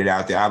put it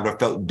out there. I would have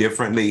felt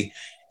differently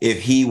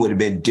if he would have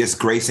been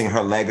disgracing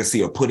her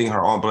legacy or putting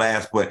her on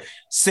blast. But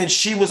since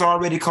she was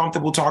already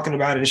comfortable talking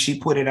about it and she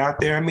put it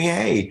out there, I mean,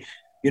 hey,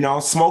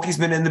 Smokey's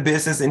been in the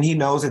business and he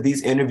knows that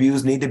these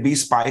interviews need to be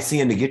spicy,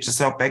 and to get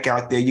yourself back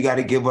out there, you got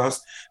to give us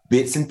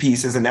bits and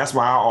pieces. And that's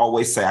why I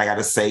always say I got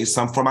to save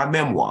some for my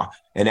memoir.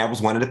 And that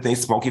was one of the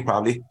things Smokey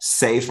probably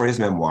saved for his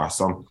memoir.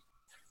 So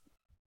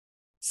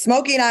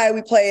Smokey and I,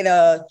 we played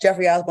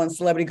Jeffrey Osborne's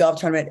celebrity golf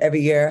tournament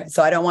every year.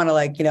 So I don't want to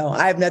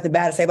I have nothing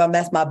bad to say about him.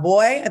 That's my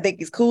boy. I think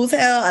he's cool as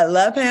hell. I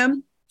love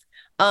him.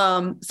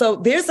 So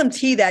there's some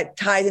tea that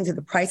ties into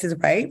the Price is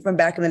Right from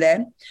back in the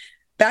day.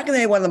 Back in the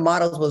day, one of the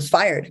models was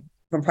fired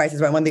from Price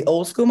is Right, one of the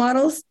old school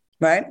models,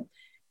 right?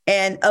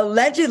 And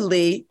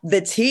allegedly,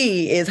 the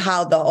tea is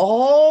how the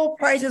whole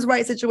Price is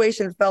Right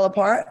situation fell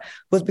apart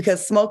was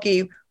because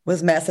Smokey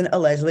was messing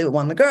allegedly with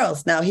one of the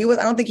girls. Now, I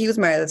don't think he was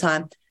married at the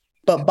time,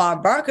 but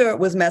Bob Barker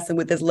was messing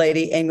with this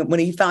lady. And when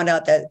he found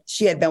out that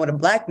she had been with a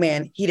black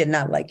man, he did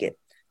not like it.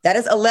 That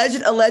is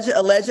alleged.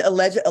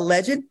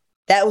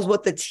 That was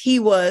what the tea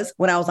was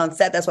when I was on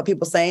set. That's what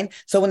people saying.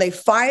 So when they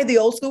fired the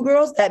old school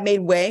girls, that made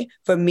way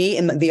for me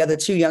and the other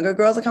two younger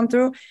girls to come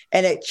through.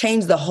 And it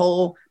changed the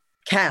whole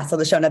cast of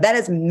the show. Now, that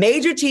is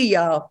major tea,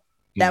 y'all.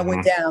 That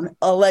went down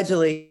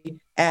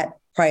allegedly at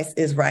Price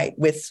is Right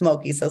with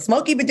Smokey. So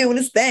Smokey been doing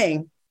his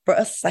thing for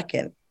a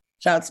second.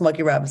 Shout out to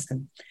Smokey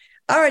Robinson.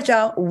 All right,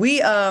 y'all.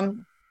 We are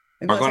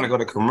going to go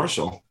to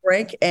commercial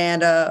break,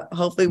 and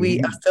hopefully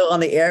we are still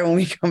on the air when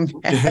we come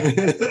back.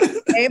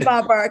 Hey,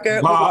 Bob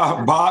Barker.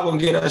 Bob gonna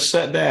get us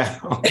shut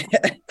down.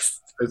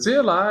 Is he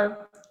alive?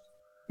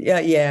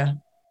 Yeah.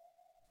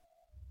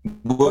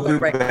 We'll be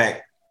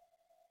back.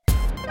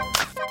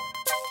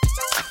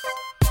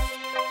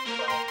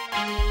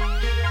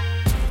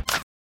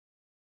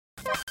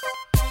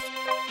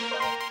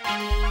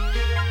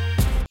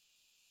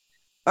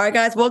 All right,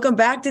 guys, welcome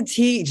back to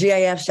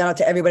TGIF. Shout out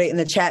to everybody in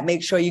the chat.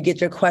 Make sure you get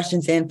your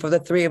questions in for the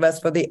three of us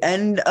for the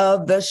end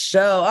of the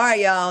show. All right,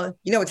 y'all,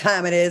 you know what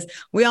time it is.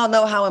 We all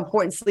know how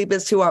important sleep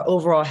is to our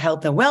overall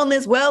health and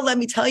wellness. Well, let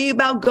me tell you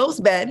about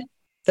Ghost Bed,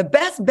 the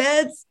best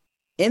beds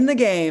in the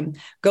game.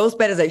 Ghost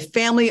Bed is a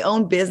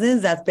family-owned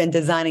business that's been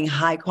designing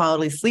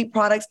high-quality sleep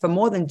products for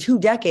more than 2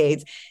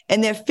 decades,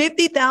 and their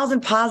 50,000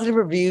 positive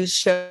reviews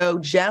show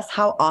just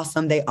how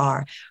awesome they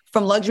are.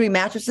 From luxury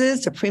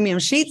mattresses to premium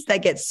sheets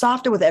that get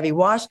softer with every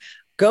wash,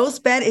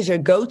 Ghost Bed is your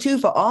go-to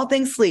for all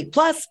things sleep.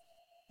 Plus,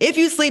 if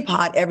you sleep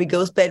hot, every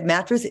Ghost Bed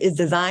mattress is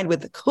designed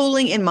with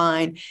cooling in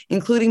mind,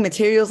 including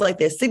materials like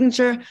their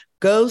signature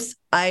Ghost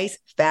Ice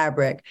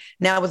fabric.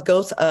 Now with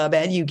Ghost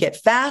Bed, you get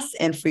fast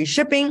and free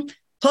shipping,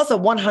 plus a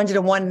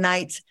 101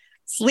 night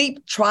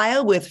sleep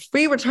trial with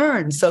free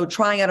returns. So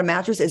trying out a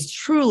mattress is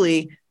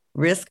truly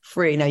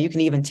risk-free. Now, you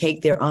can even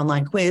take their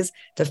online quiz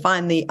to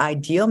find the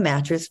ideal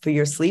mattress for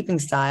your sleeping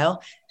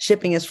style.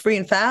 Shipping is free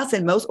and fast,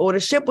 and most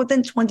orders ship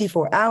within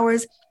 24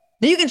 hours.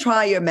 Now, you can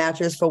try your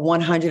mattress for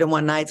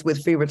 101 nights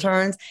with free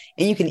returns,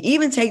 and you can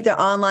even take their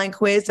online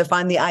quiz to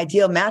find the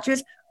ideal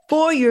mattress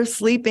for your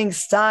sleeping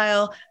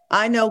style.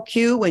 I know,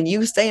 Q, when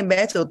you stay in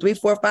bed till 3,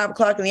 4, 5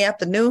 o'clock in the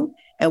afternoon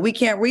and we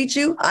can't reach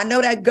you, I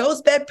know that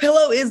Ghost Bed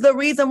pillow is the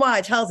reason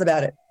why. Tell us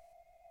about it.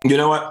 You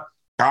know what?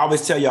 I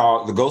always tell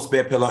y'all the Ghost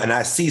Bed pillow, and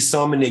I see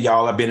so many of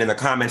y'all have been in the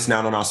comments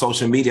now on our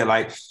social media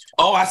like,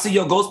 oh, I see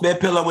your Ghost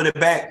Bed pillow in the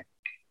back.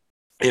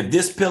 If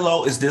this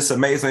pillow is this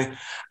amazing,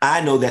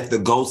 I know that the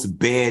Ghost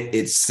Bed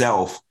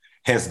itself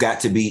has got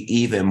to be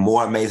even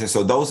more amazing.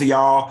 So those of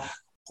y'all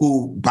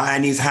who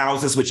buying these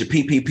houses with your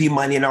PPP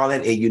money and all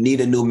that, and you need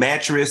a new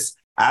mattress,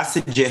 I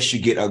suggest you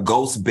get a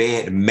Ghost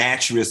Bed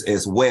mattress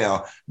as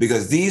well,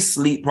 because these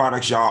sleep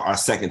products, y'all, are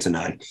second to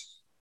none.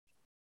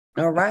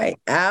 All right,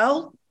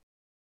 Al,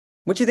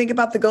 what you think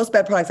about the Ghost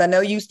Bed products? I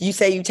know you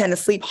say you tend to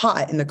sleep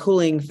hot in the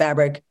cooling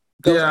fabric.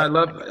 I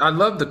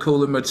love the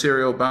cooling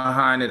material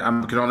behind it.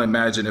 I can only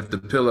imagine if the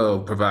pillow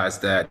provides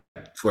that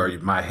for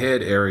my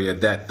head area,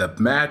 that the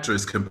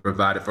mattress can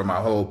provide it for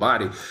my whole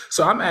body.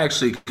 So I'm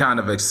actually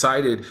kind of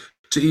excited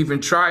to even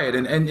try it.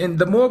 And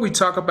the more we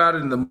talk about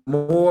it and the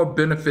more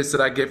benefits that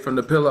I get from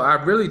the pillow, I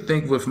really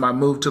think with my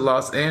move to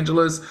Los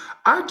Angeles,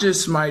 I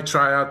just might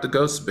try out the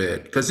Ghost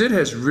Bed, because it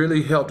has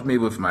really helped me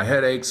with my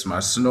headaches, my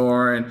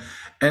snoring.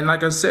 And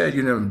like I said,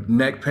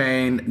 neck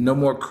pain, no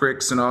more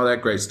cricks and all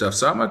that great stuff.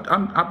 So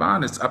I'm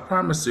honest. I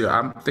promise you,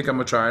 I think I'm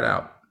going to try it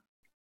out.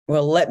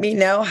 Well, let me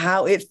know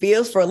how it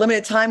feels. For a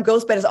limited time,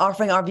 Ghost Bed is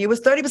offering our viewers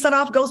 30%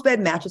 off Ghost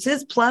Bed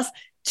mattresses, plus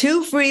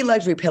 2 free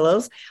luxury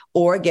pillows,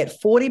 or get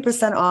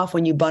 40% off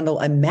when you bundle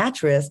a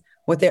mattress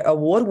with their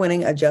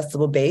award-winning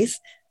adjustable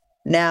base.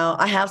 Now,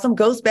 I have some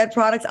Ghost Bed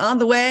products on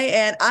the way,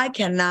 and I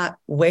cannot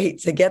wait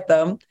to get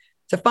them.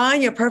 To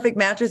find your perfect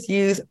mattress,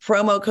 use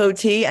promo code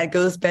T at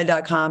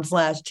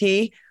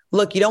ghostbed.com/T.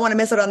 Look, you don't want to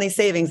miss out on these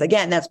savings.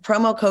 Again, that's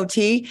promo code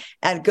T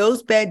at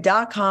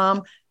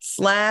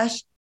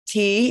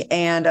ghostbed.com/T.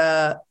 And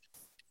Al,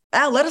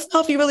 let us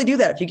know if you really do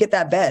that, if you get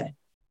that bed.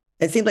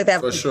 It seems like they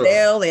have a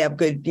sale. They have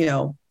good,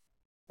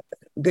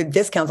 good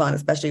discounts on,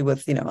 especially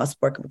with, us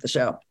working with the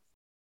show,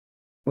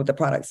 with the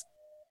products.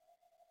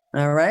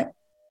 All right.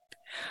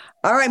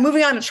 All right,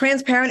 moving on to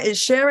Transparent is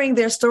sharing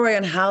their story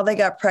on how they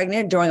got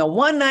pregnant during a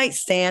one-night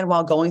stand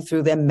while going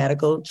through their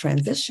medical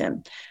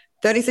transition.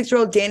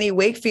 36-year-old Danny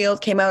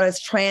Wakefield came out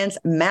as trans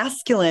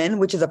masculine,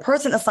 which is a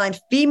person assigned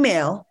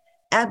female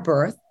at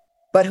birth,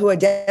 but who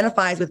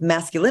identifies with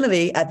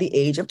masculinity at the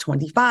age of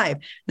 25.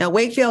 Now,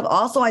 Wakefield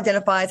also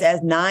identifies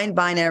as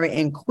non-binary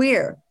and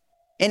queer.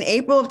 In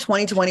April of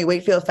 2020,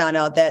 Wakefield found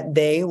out that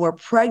they were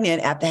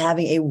pregnant after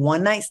having a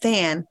one-night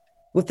stand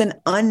with an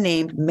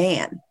unnamed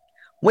man.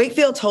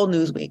 Wakefield told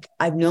Newsweek,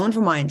 "I've known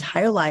for my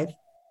entire life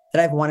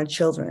that I've wanted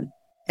children,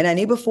 and I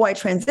knew before I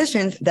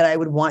transitioned that I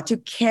would want to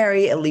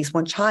carry at least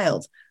one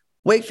child."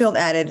 Wakefield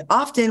added,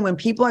 "Often when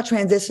people are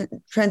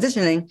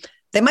transitioning,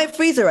 they might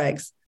freeze their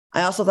eggs,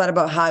 I also thought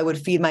about how I would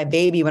feed my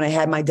baby when I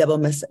had my double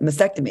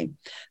mastectomy.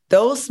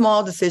 Those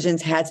small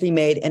decisions had to be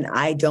made, and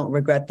I don't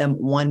regret them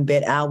one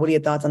bit. Al, what are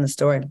your thoughts on the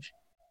story?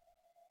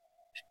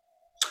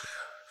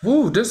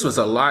 Woo, this was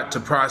a lot to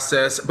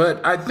process,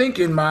 but I think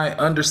in my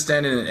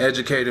understanding and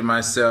educating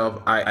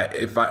myself,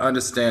 if I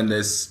understand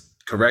this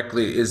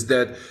correctly, is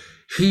that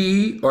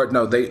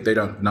they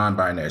don't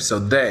non-binary. So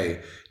they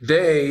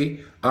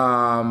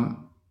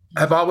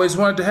have always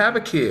wanted to have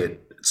a kid.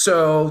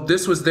 So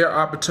this was their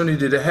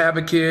opportunity to have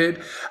a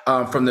kid.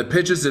 From the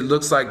pictures, it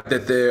looks like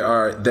that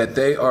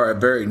they are a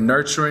very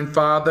nurturing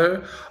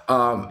father,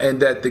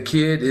 and that the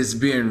kid is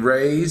being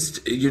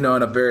raised, in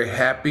a very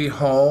happy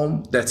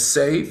home that's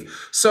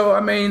safe. So,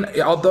 I mean,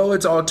 although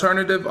it's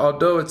alternative,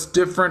 although it's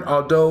different,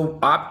 although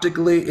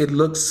optically it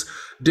looks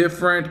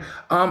different,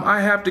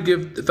 I have to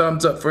give the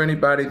thumbs up for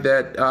anybody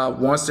that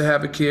wants to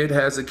have a kid,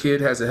 has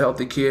a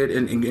healthy kid,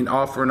 and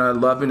offering a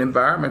loving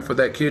environment for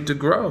that kid to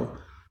grow.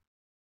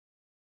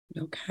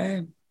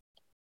 Okay.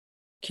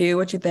 Q,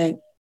 what you think?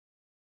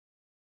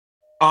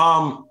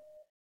 I'm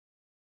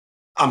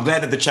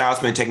glad that the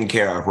child's been taken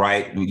care of,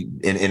 right?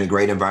 In a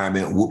great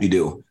environment,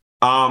 whoop-de-doo.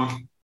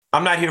 I'm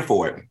not here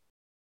for it.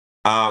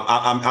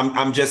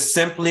 I'm just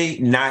simply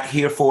not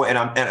here for it,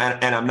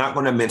 and I'm not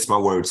going to mince my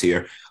words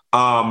here.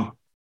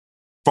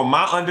 From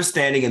my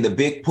understanding, and the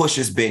big push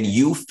has been,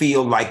 you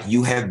feel like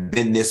you have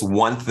been this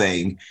one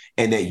thing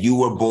and that you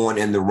were born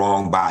in the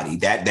wrong body.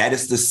 That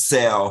is the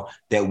cell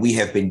that we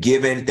have been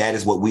given. That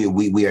is what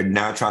we are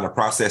now trying to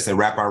process and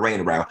wrap our brain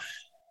around.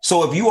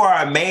 So if you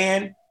are a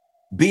man,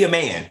 be a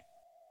man.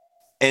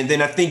 And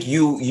then I think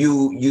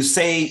you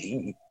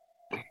say,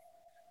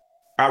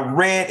 I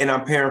read, and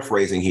I'm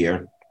paraphrasing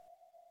here.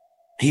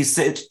 He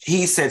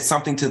said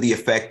something to the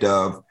effect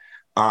of,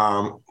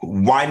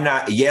 why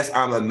not? Yes,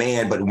 I'm a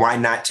man, but why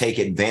not take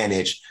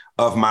advantage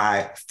of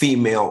my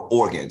female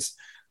organs?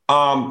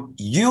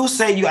 You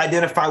say you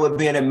identify with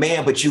being a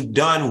man, but you've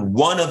done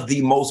one of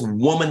the most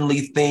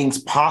womanly things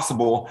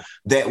possible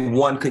that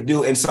one could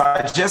do. And so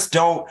I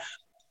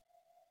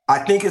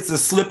think it's a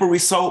slippery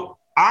slope.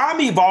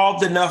 I'm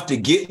evolved enough to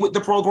get with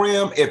the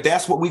program. If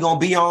that's what we're going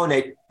to be on,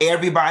 that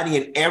everybody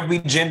and every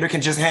gender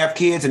can just have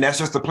kids, and that's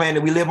just the plan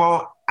that we live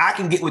on, I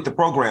can get with the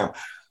program.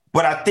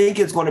 But I think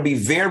it's going to be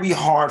very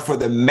hard for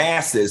the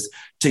masses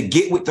to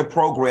get with the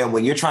program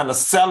when you're trying to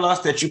sell us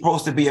that you're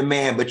supposed to be a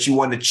man, but you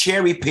want to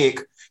cherry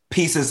pick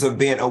pieces of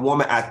being a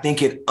woman. I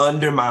think it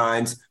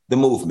undermines the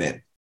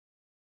movement.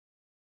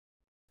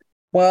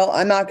 Well,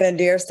 I'm not going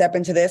to dare step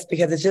into this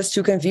because it's just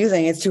too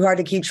confusing. It's too hard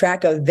to keep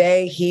track of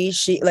they, he,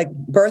 she, like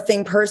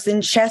birthing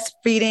person, chest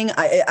feeding.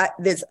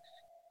 There's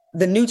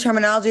the new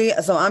terminology.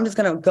 So I'm just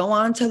going to go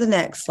on to the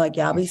next, like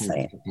y'all be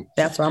saying.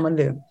 That's what I'm going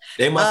to do.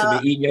 They must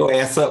have been eating your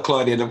ass up,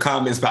 Claudia, in the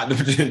comments about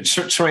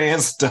the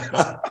trans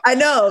stuff. I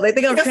know. They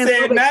think I'm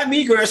transphobic. Not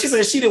me, girl. She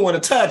said she didn't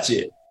want to touch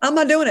it. I'm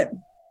not doing it.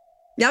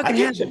 Y'all can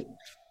have it.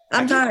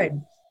 I'm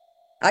tired.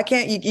 I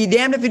can't. You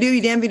damned if you do,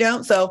 you damned if you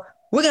don't. So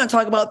we're going to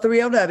talk about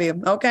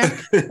 3LW, okay?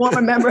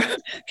 Former member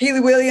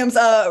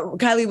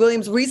Kiely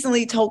Williams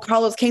recently told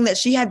Carlos King that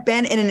she had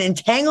been in an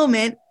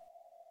entanglement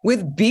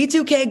with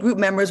B2K group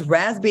members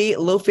Raz B,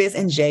 Lil Fizz,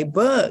 and J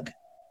Boog.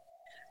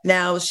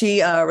 Now,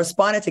 she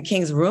responded to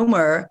King's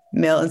rumor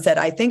mill and said,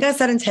 I think I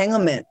said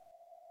entanglement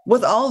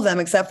with all of them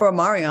except for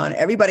Omarion.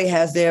 Everybody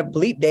has their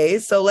bleep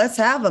days, so let's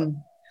have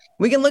them.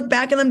 We can look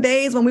back in them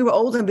days when we were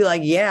older and be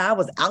like, yeah, I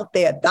was out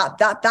there, ...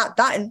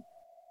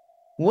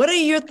 What are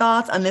your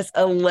thoughts on this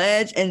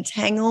alleged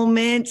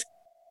entanglement?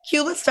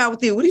 Q, let's start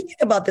with you. What do you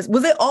think about this?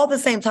 Was it all at the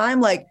same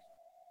time? Like,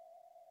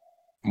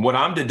 what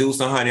I'm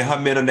deducing, honey, her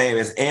middle name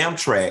is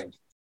Amtrak.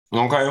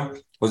 Okay?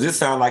 Because this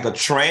sounds like a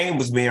train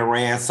was being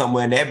ran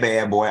somewhere in that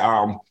bad boy.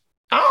 I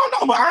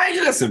don't know, but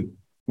listen.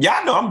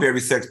 Y'all know I'm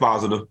very sex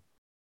positive.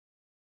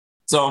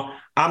 So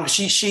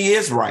she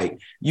is right.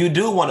 You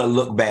do want to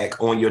look back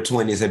on your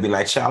 20s and be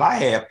like, child, I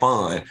had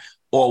fun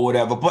or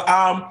whatever. But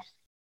I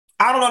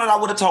don't know that I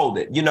would have told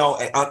it.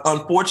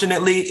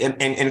 Unfortunately,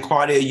 and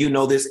Claudia, you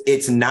know this,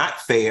 it's not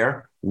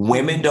fair.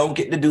 Women don't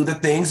get to do the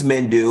things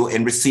men do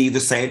and receive the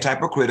same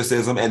type of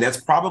criticism. And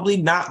that's probably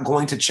not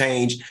going to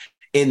change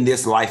in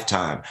this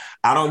lifetime.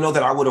 I don't know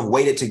that I would have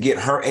waited to get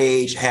her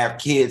age, have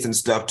kids and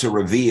stuff to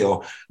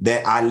reveal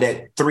that I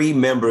let 3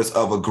 members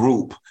of a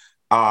group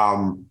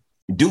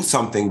do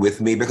something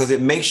with me, because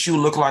it makes you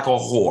look like a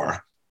whore.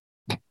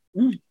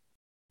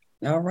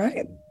 All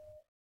right.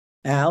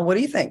 Al, what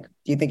do you think?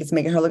 Do you think it's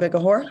making her look like a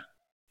whore?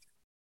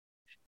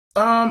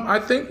 I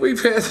think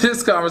we've had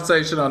this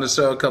conversation on the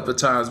show a couple of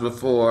times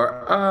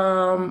before.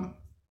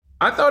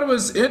 I thought it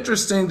was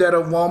interesting that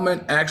a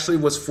woman actually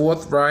was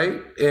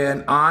forthright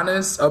and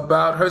honest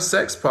about her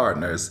sex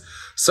partners.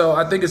 So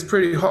I think it's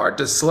pretty hard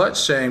to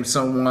slut shame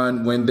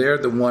someone when they're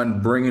the one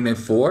bringing it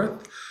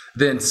forth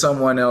than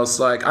someone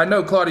else. Like, I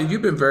know, Claudia,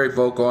 you've been very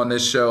vocal on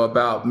this show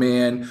about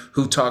men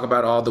who talk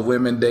about all the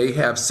women they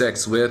have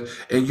sex with,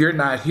 and you're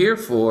not here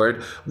for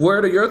it.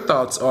 What are your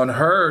thoughts on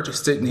her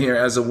just sitting here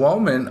as a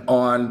woman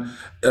on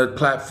a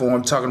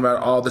platform talking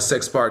about all the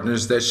sex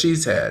partners that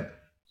she's had?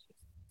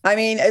 I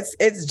mean,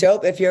 it's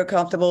dope if you're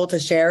comfortable to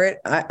share it.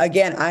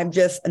 I'm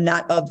just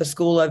not of the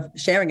school of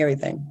sharing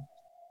everything.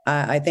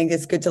 I think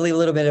it's good to leave a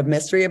little bit of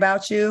mystery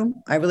about you.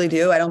 I really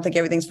do. I don't think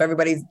everything's for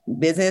everybody's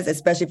business,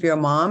 especially if you're a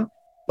mom.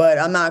 But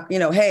I'm not,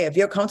 hey, if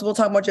you're comfortable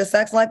talking about your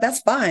sex life, that's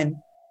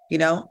fine.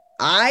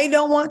 I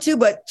don't want to,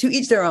 but to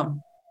each their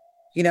own.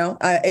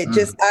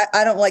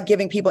 I don't like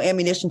giving people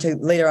ammunition to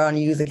later on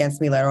use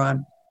against me later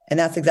on. And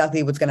that's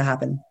exactly what's going to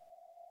happen.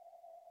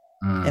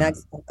 And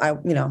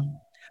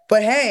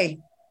but hey,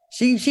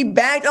 she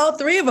bagged all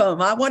three of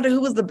them. I wonder who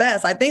was the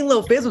best. I think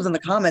Lil Fizz was in the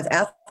comments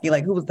asking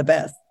like who was the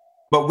best.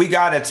 But we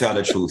got to tell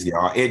the truth,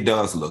 y'all. It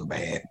does look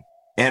bad.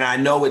 And I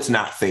know it's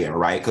not fair,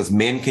 right? Because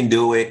men can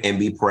do it and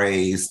be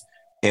praised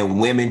and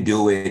women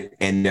do it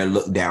and they're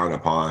looked down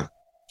upon.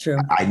 True.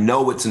 I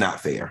know it's not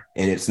fair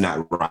and it's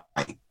not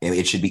right. And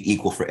it should be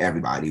equal for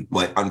everybody.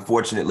 But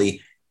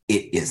unfortunately,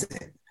 it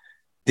isn't.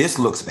 This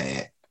looks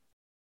bad.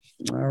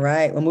 All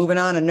right. Well, moving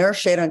on. A nurse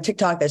shared on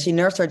TikTok that she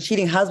nursed her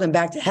cheating husband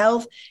back to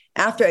health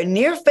after a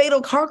near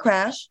fatal car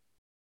crash,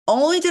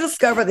 only to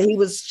discover that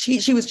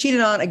she was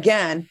cheated on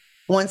again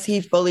once he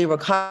fully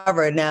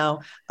recovered. Now,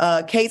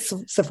 Kate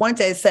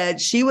Cifuentes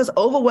said she was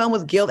overwhelmed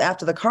with guilt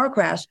after the car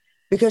crash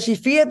because she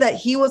feared that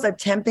he was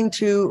attempting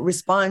to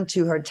respond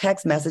to her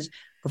text message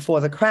before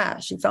the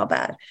crash. She felt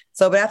bad.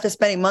 But after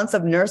spending months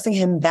of nursing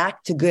him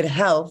back to good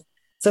health,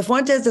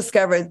 Cifuentes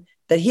discovered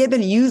that he had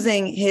been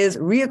using his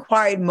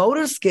reacquired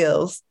motor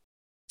skills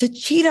to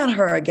cheat on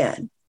her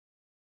again.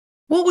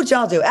 What would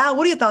y'all do? Al,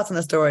 what are your thoughts on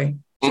the story?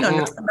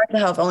 Nursing back to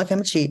health, only for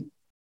him to cheat.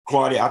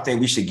 Claudia, I think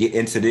we should get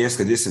into this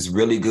because this is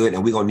really good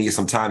and we're going to need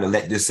some time to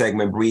let this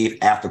segment breathe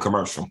after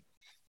commercial.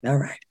 All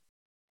right.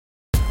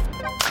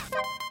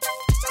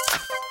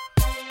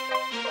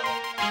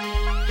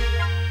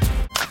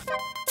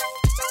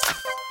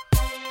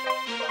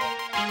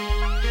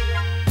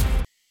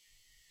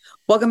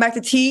 Welcome back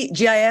to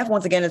TGIF.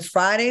 Once again, it's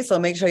Friday, so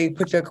make sure you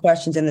put your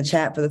questions in the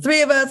chat for the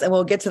three of us, and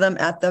we'll get to them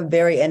at the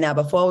very end. Now,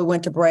 before we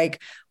went to break,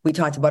 we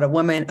talked about a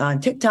woman on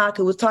TikTok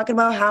who was talking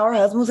about how her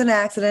husband was in an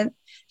accident.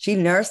 She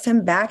nursed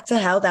him back to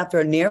health after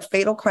a near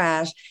fatal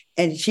crash,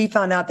 and she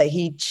found out that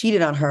he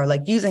cheated on her,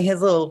 like using his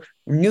little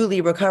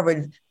newly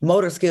recovered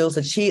motor skills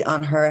to cheat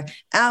on her.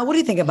 Al, what do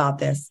you think about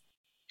this?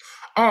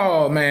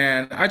 Oh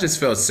man, I just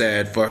felt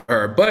sad for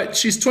her. But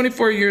she's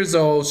 24 years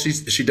old.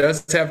 She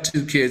does have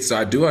two kids, so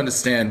I do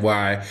understand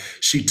why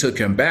she took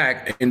him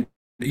back. And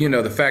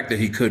the fact that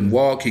he couldn't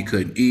walk, he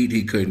couldn't eat,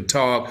 he couldn't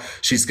talk.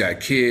 She's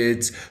got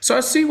kids, so I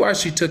see why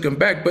she took him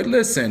back. But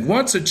listen,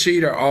 once a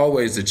cheater,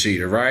 always a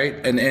cheater, right?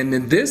 And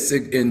in this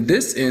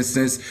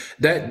instance,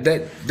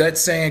 that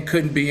saying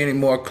couldn't be any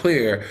more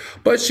clear.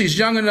 But she's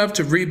young enough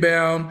to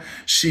rebound.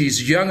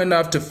 She's young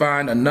enough to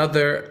find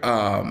another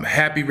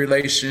happy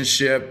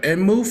relationship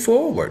and move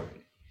forward.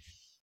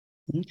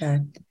 Okay.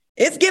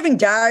 It's giving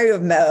Diary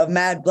of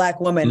Mad Black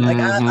Woman. Like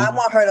I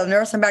want her to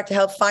nurse him back to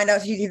health, find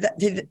out he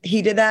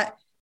did that,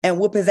 and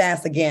whoop his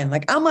ass again.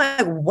 Like, I'm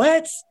like,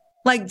 what?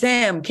 Like,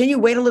 damn, can you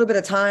wait a little bit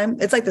of time?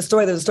 It's like there's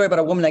a story about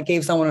a woman that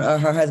gave someone,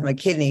 her husband, a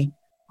kidney.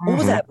 What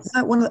was that?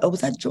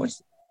 Was that George?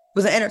 It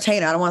was an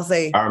entertainer. I don't want to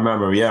say. I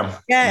remember, yeah.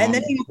 Yeah, and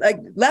then he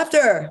left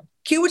her.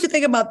 Q, what you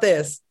think about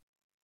this?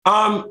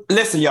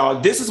 Listen,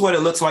 y'all, this is what it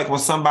looks like when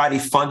somebody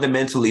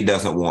fundamentally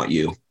doesn't want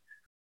you.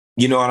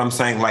 You know what I'm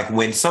saying? Like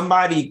when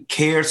somebody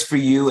cares for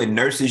you and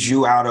nurses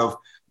you out of,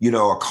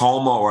 a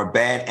coma or a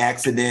bad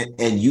accident,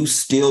 and you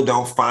still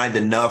don't find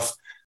enough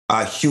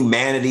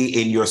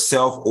humanity in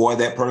yourself or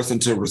that person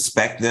to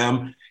respect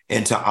them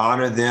and to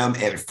honor them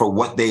for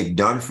what they've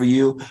done for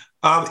you.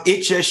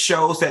 It just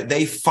shows that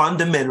they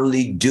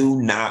fundamentally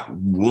do not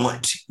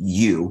want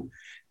you,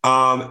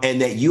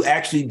 and that you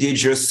actually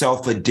did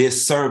yourself a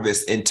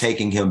disservice in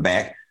taking him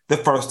back the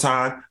first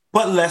time.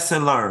 But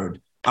lesson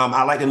learned.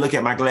 I like to look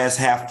at my glass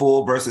half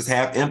full versus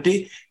half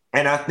empty.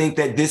 And I think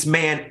that this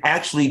man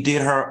actually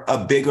did her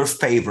a bigger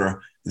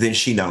favor than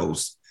she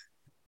knows.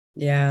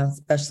 Yeah,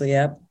 especially,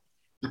 yep.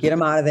 Get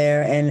him out of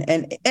there.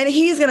 And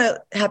he's going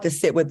to have to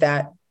sit with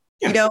that.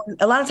 Yeah.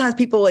 A lot of times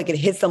people it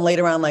hits them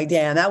later on like,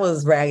 damn, that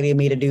was raggedy of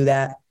me to do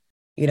that.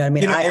 You know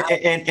what I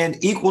mean?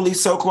 And equally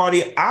so,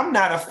 Claudia, I'm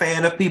not a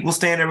fan of people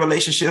staying in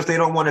relationships they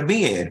don't want to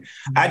be in.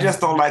 Mm-hmm. I just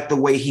don't like the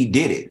way he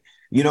did it.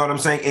 You know what I'm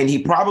saying? And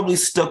he probably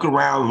stuck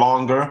around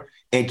longer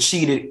and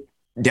cheated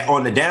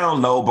on the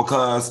down low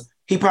because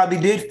he probably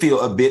did feel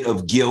a bit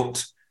of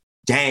guilt.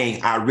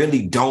 Dang, I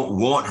really don't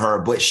want her,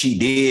 but she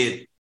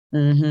did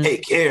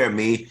take care of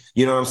me.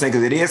 You know what I'm saying?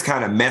 Because it is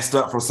kind of messed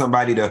up for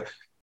somebody to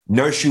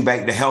nurse you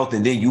back to health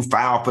and then you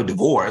file for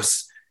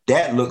divorce.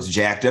 That looks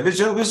jacked up. It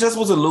just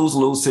was a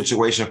lose-lose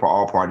situation for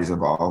all parties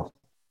involved.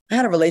 I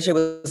had a relationship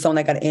with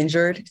someone that got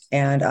injured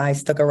and I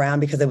stuck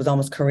around because it was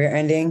almost career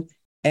ending.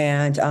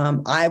 And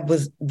I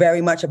was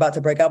very much about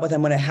to break up with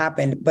him when it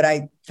happened, but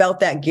I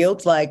felt that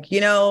guilt,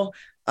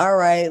 all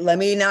right, let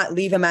me not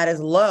leave him at his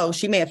low.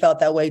 She may have felt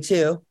that way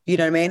too. You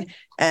know what I mean?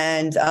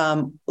 And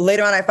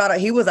later on, I found out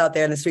he was out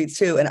there in the streets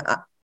too. And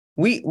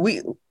we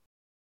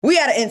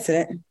had an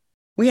incident.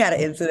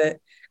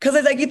 Because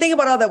it's like, you think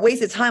about all that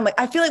wasted time. Like,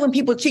 I feel like when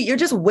people cheat, you're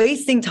just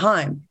wasting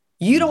time.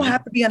 You don't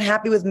have to be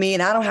unhappy with me,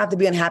 and I don't have to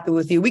be unhappy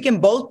with you. We can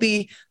both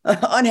be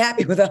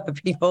unhappy with other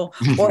people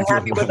or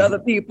happy with other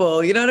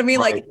people. You know what I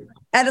mean? Right. Like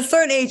at a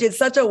certain age, it's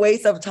such a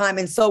waste of time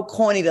and so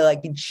corny to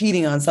like be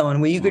cheating on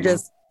someone where you could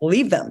just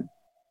leave them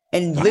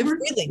and live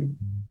freely.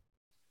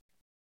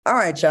 All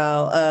right,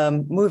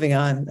 y'all. Moving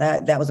on.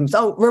 That was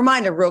so.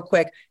 Reminder, real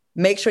quick.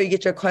 Make sure you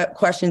get your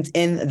questions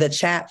in the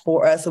chat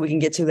for us so we can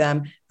get to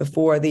them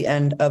before at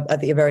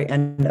the very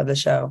end of the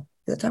show.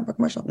 Is it time for a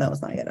commercial? No,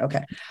 it's not yet.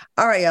 Okay.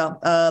 All right, y'all.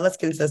 Let's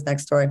get into this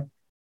next story.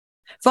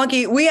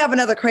 Funky, we have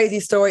another crazy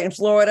story in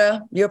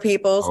Florida. Your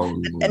peoples.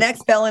 An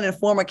ex-felon and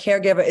former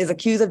caregiver is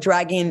accused of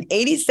dragging an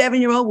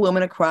 87-year-old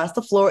woman across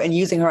the floor and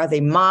using her as a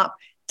mop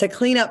to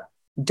clean up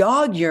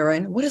dog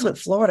urine. What is with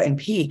Florida and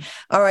pee?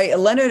 All right.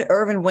 Leonard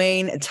Irvin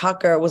Wayne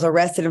Tucker was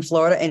arrested in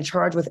Florida and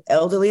charged with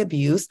elderly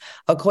abuse.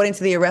 According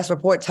to the arrest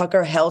report,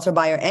 Tucker held her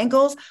by her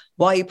ankles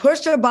while he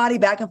pushed her body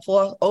back and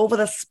forth over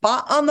the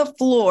spot on the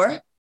floor.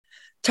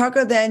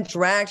 Tucker then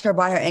dragged her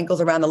by her ankles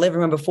around the living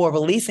room before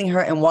releasing her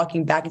and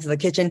walking back into the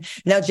kitchen.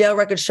 Now, jail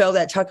records show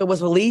that Tucker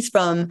was released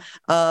from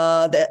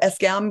the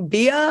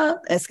Escambia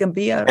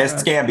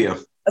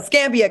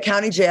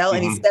County Jail,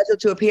 and he's scheduled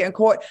to appear in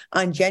court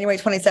on January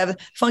 27th.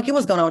 Funky,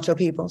 what's going on with your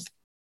peoples?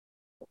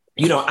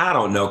 I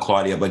don't know,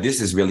 Claudia, but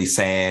this is really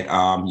sad.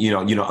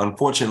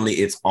 Unfortunately,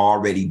 it's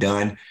already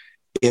done.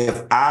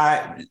 This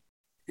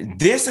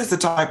is the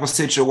type of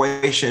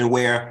situation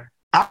where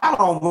I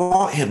don't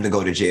want him to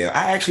go to jail.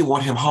 I actually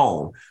want him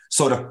home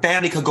so the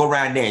family could go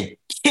around there and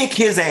kick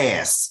his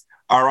ass.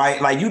 All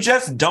right. Like, you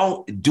just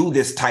don't do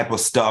this type of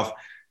stuff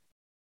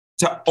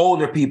to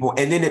older people.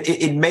 And then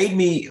it made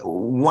me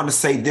want to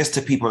say this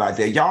to people out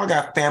there. Y'all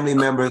got family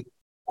members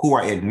who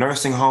are in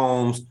nursing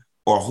homes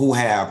or who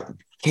have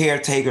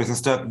caretakers and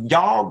stuff.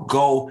 Y'all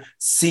go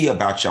see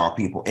about y'all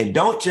people and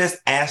don't just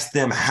ask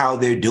them how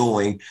they're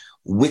doing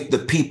with the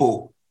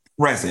people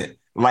present.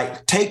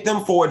 Like, take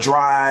them for a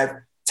drive,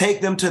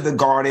 take them to the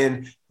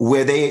garden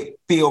where they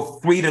feel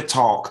free to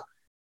talk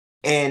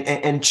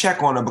and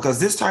check on them, because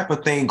this type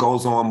of thing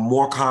goes on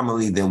more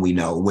commonly than we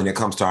know when it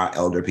comes to our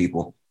elder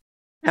people.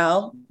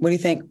 Al, what do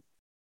you think?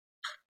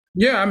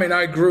 Yeah, I mean,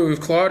 I agree with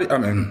Claudia. I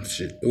mean,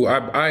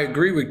 I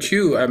agree with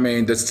Q. I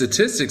mean, the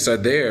statistics are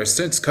there.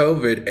 Since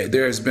COVID,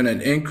 there has been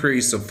an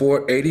increase of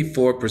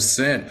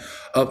 84%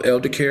 of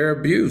elder care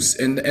abuse.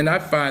 And I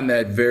find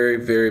that very,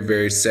 very,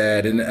 very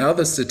sad. And the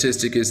other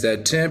statistic is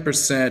that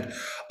 10%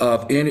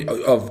 of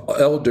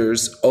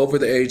elders over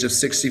the age of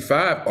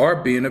 65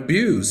 are being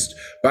abused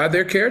by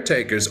their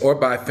caretakers or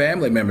by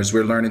family members.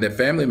 We're learning that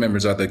family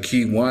members are the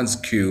key ones,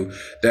 Q,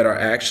 that are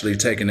actually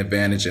taking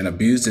advantage and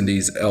abusing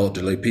these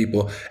elderly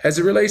people. As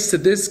it relates to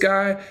this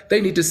guy,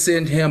 they need to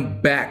send him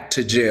back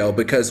to jail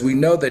because we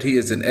know that he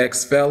is an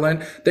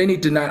ex-felon. They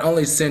need to not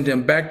only send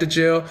him back to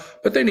jail,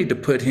 but they need to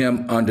put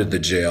him under the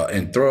jail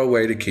and throw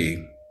away the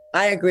key.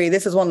 I agree.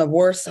 This is one of the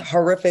worst,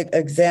 horrific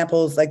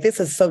examples. Like,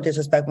 this is so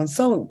disrespectful and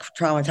so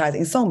traumatizing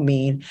and so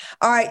mean.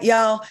 All right,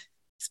 y'all.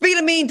 Speaking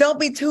of mean, don't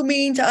be too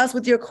mean to us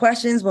with your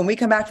questions. When we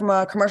come back from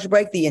a commercial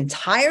break, the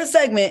entire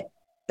segment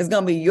is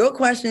going to be your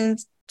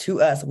questions to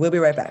us. We'll be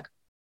right back.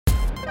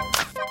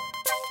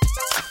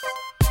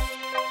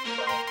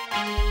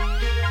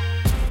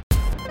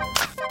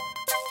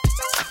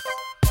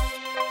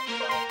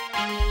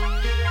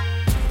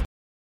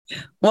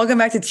 Welcome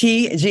back to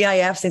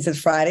TGIF since it's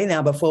Friday.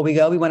 Now, before we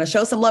go, we want to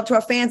show some love to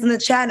our fans in the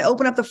chat and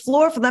open up the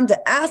floor for them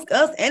to ask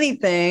us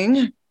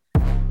anything.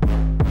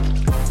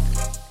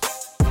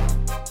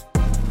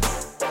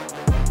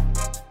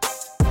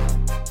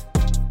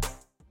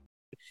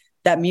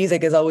 That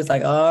music is always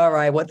like, all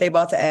right, what they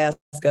about to ask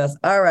us.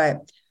 All right.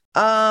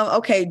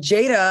 Okay.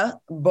 Jada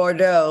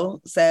Bordeaux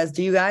says,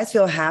 do you guys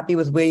feel happy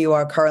with where you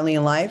are currently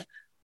in life?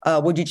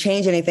 Would you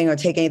change anything or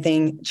take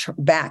anything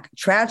back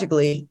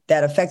tragically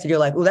that affected your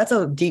life? Oh, that's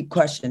a deep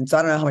question. So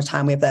I don't know how much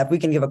time we have left. We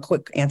can give a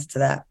quick answer to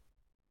that.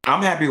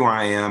 I'm happy where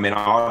I am, and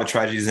all the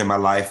tragedies in my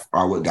life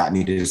are what got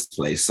me to this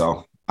place.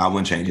 So I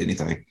wouldn't change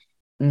anything.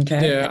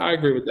 Okay. Yeah, I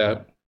agree with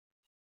that.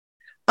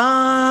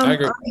 I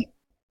agree.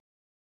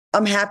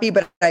 I'm happy,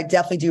 but I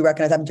definitely do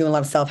recognize I'm doing a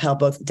lot of self-help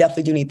books.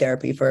 Definitely do need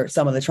therapy for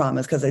some of the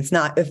traumas, because if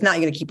not, you're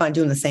going to keep on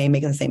doing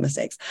making the same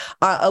mistakes.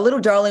 A little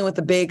darling with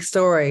the big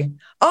story.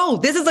 Oh,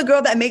 this is a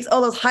girl that makes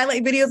all those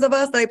highlight videos of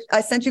us that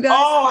I sent you guys.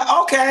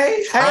 Oh,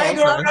 okay. Hey, I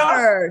love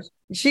her.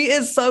 She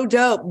is so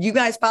dope. You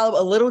guys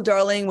follow a little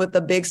darling with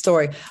the big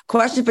story.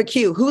 Question for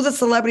Q. Who's a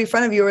celebrity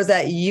friend of yours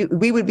that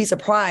we would be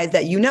surprised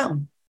that you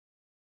know?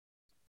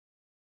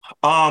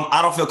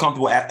 I don't feel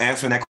comfortable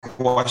answering that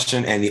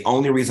question. And the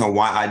only reason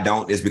why I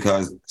don't is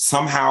because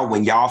somehow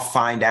when y'all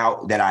find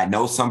out that I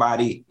know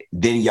somebody,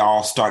 then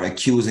y'all start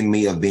accusing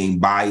me of being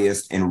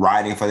biased and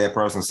writing for that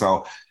person.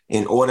 So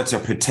in order to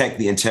protect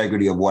the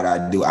integrity of what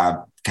I do, I've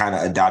kind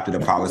of adopted a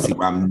policy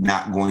where I'm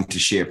not going to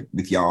share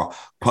with y'all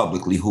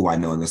publicly who I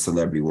know in the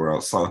celebrity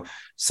world. So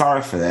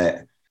sorry for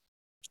that.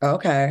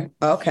 Okay.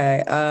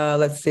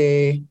 Let's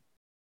see.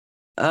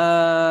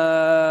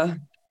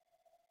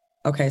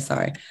 Okay,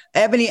 sorry.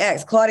 Ebony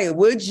X, Claudia,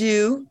 would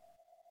you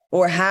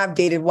or have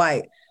dated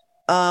white?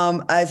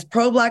 As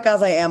pro-Black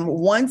as I am,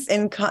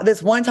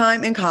 this one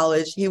time in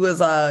college, he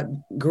was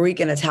Greek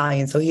and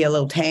Italian, so he had a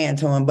little tan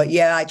to him. But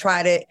yeah, I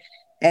tried it.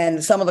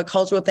 And some of the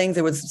cultural things,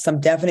 there was some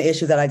definite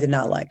issues that I did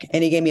not like.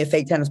 And he gave me a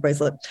fake tennis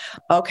bracelet.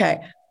 Okay.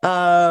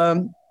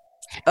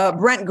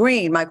 Brent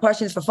Green, my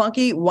question is for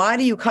Funky. Why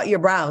do you cut your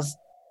brows?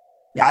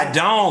 I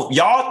don't.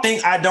 Y'all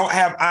think I don't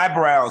have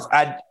eyebrows.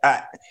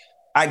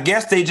 I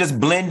guess they just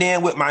blend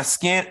in with my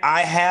skin.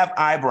 I have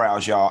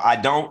eyebrows, y'all. I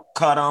don't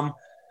cut them.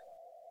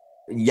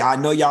 Y'all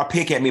know y'all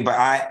pick at me, but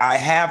I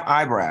have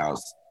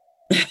eyebrows.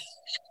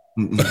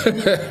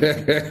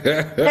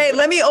 Hey,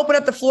 let me open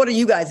up the floor to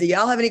you guys. Do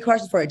y'all have any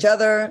questions for each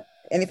other?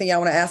 Anything y'all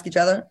want to ask each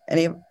other?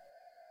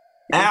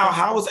 Al,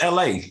 how was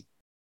LA?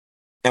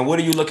 And what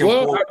are you looking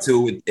forward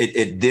to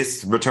at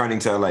this returning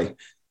to LA?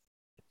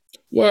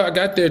 Well, I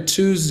got there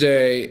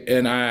Tuesday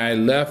and I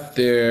left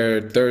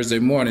there Thursday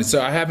morning.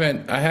 So I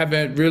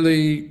haven't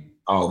really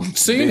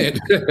seen it.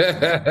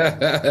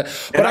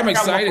 But I'm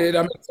excited.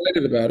 I'm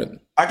excited about it.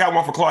 I got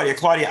one for Claudia.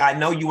 Claudia, I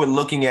know you were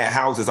looking at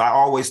houses. I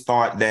always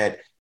thought that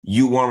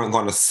you weren't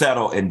going to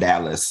settle in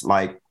Dallas.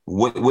 Like,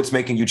 what's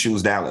making you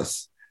choose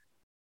Dallas?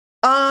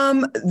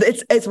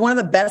 It's one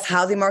of the best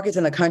housing markets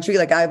in the country.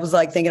 Like, I was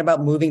like thinking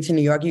about moving to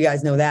New York. You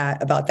guys know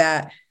about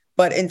that.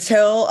 But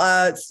until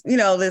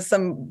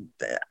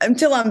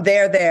until I'm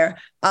there,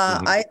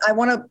 I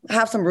want to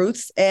have some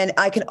roots, and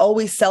I can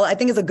always sell it. I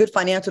think it's a good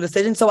financial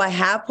decision. So I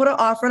have put an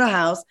offer on a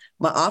house.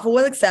 My offer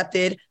was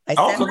accepted. I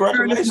sent my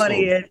earnest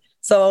money in.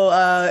 So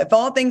if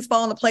all things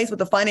fall into place with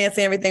the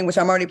financing and everything, which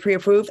I'm already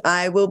pre-approved,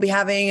 I will be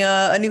having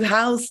a new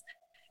house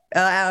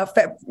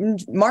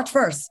March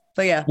 1st.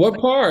 So yeah. What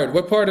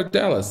part of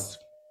Dallas?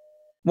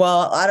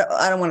 Well,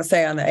 I don't want to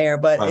say on the air,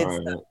 but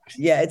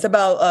it's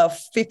about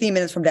 15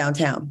 minutes from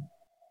downtown.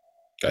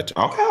 Gotcha.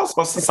 Okay, I was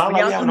supposed to sound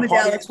like you're having a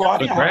party at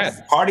Claudia's house.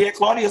 Party at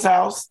Claudia's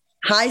house.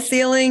 High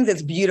ceilings.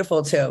 It's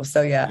beautiful too.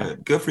 So yeah.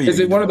 Good for you. Is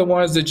it one of the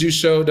ones that you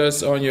showed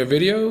us on your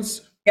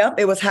videos? Yep.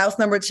 It was house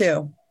number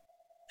two.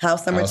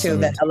 House number two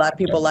that a lot of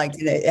people liked.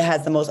 It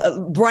has the most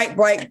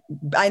bright.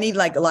 I need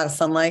like a lot of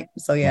sunlight.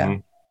 So yeah.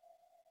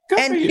 Mm-hmm.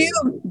 And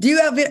Q, do you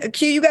have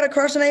Q? You got a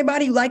crush on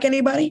anybody? You like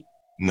anybody?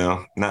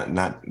 No,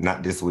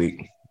 not this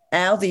week.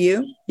 Al, do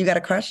you? You got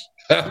a crush?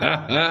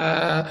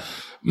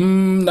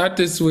 Not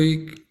this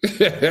week.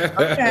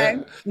 Okay.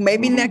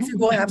 Maybe next week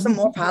we'll have some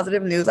more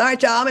positive news. All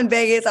right, y'all. I'm in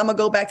Vegas. I'm going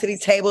to go back to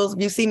these tables.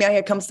 If you see me out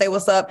here, come say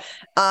what's up.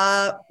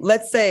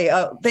 Let's say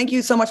thank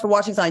you so much for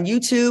watching us on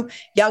YouTube.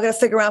 Y'all got to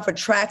stick around for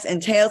Tracks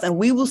and Tales, and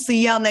we will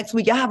see y'all next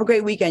week. Y'all have a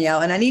great weekend,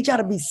 y'all. And I need y'all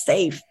to be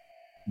safe.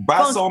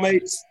 Bye,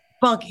 soulmates.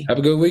 Funky. Have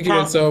a good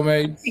weekend,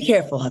 soulmates. Be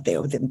careful out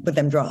there with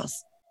them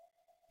draws.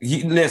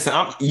 Listen,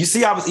 you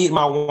see, I was eating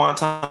my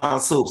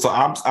wonton soup, so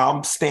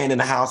I'm staying in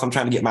the house. I'm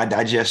trying to get my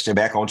digestion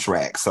back on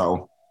track.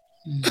 So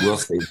we'll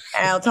see.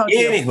 I'll talk to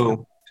you.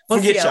 Anywho,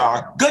 forget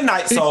y'all. Good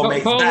night,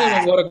 soulmates. Call him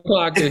at 1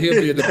 o'clock and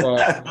he'll be at the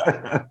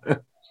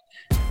bar.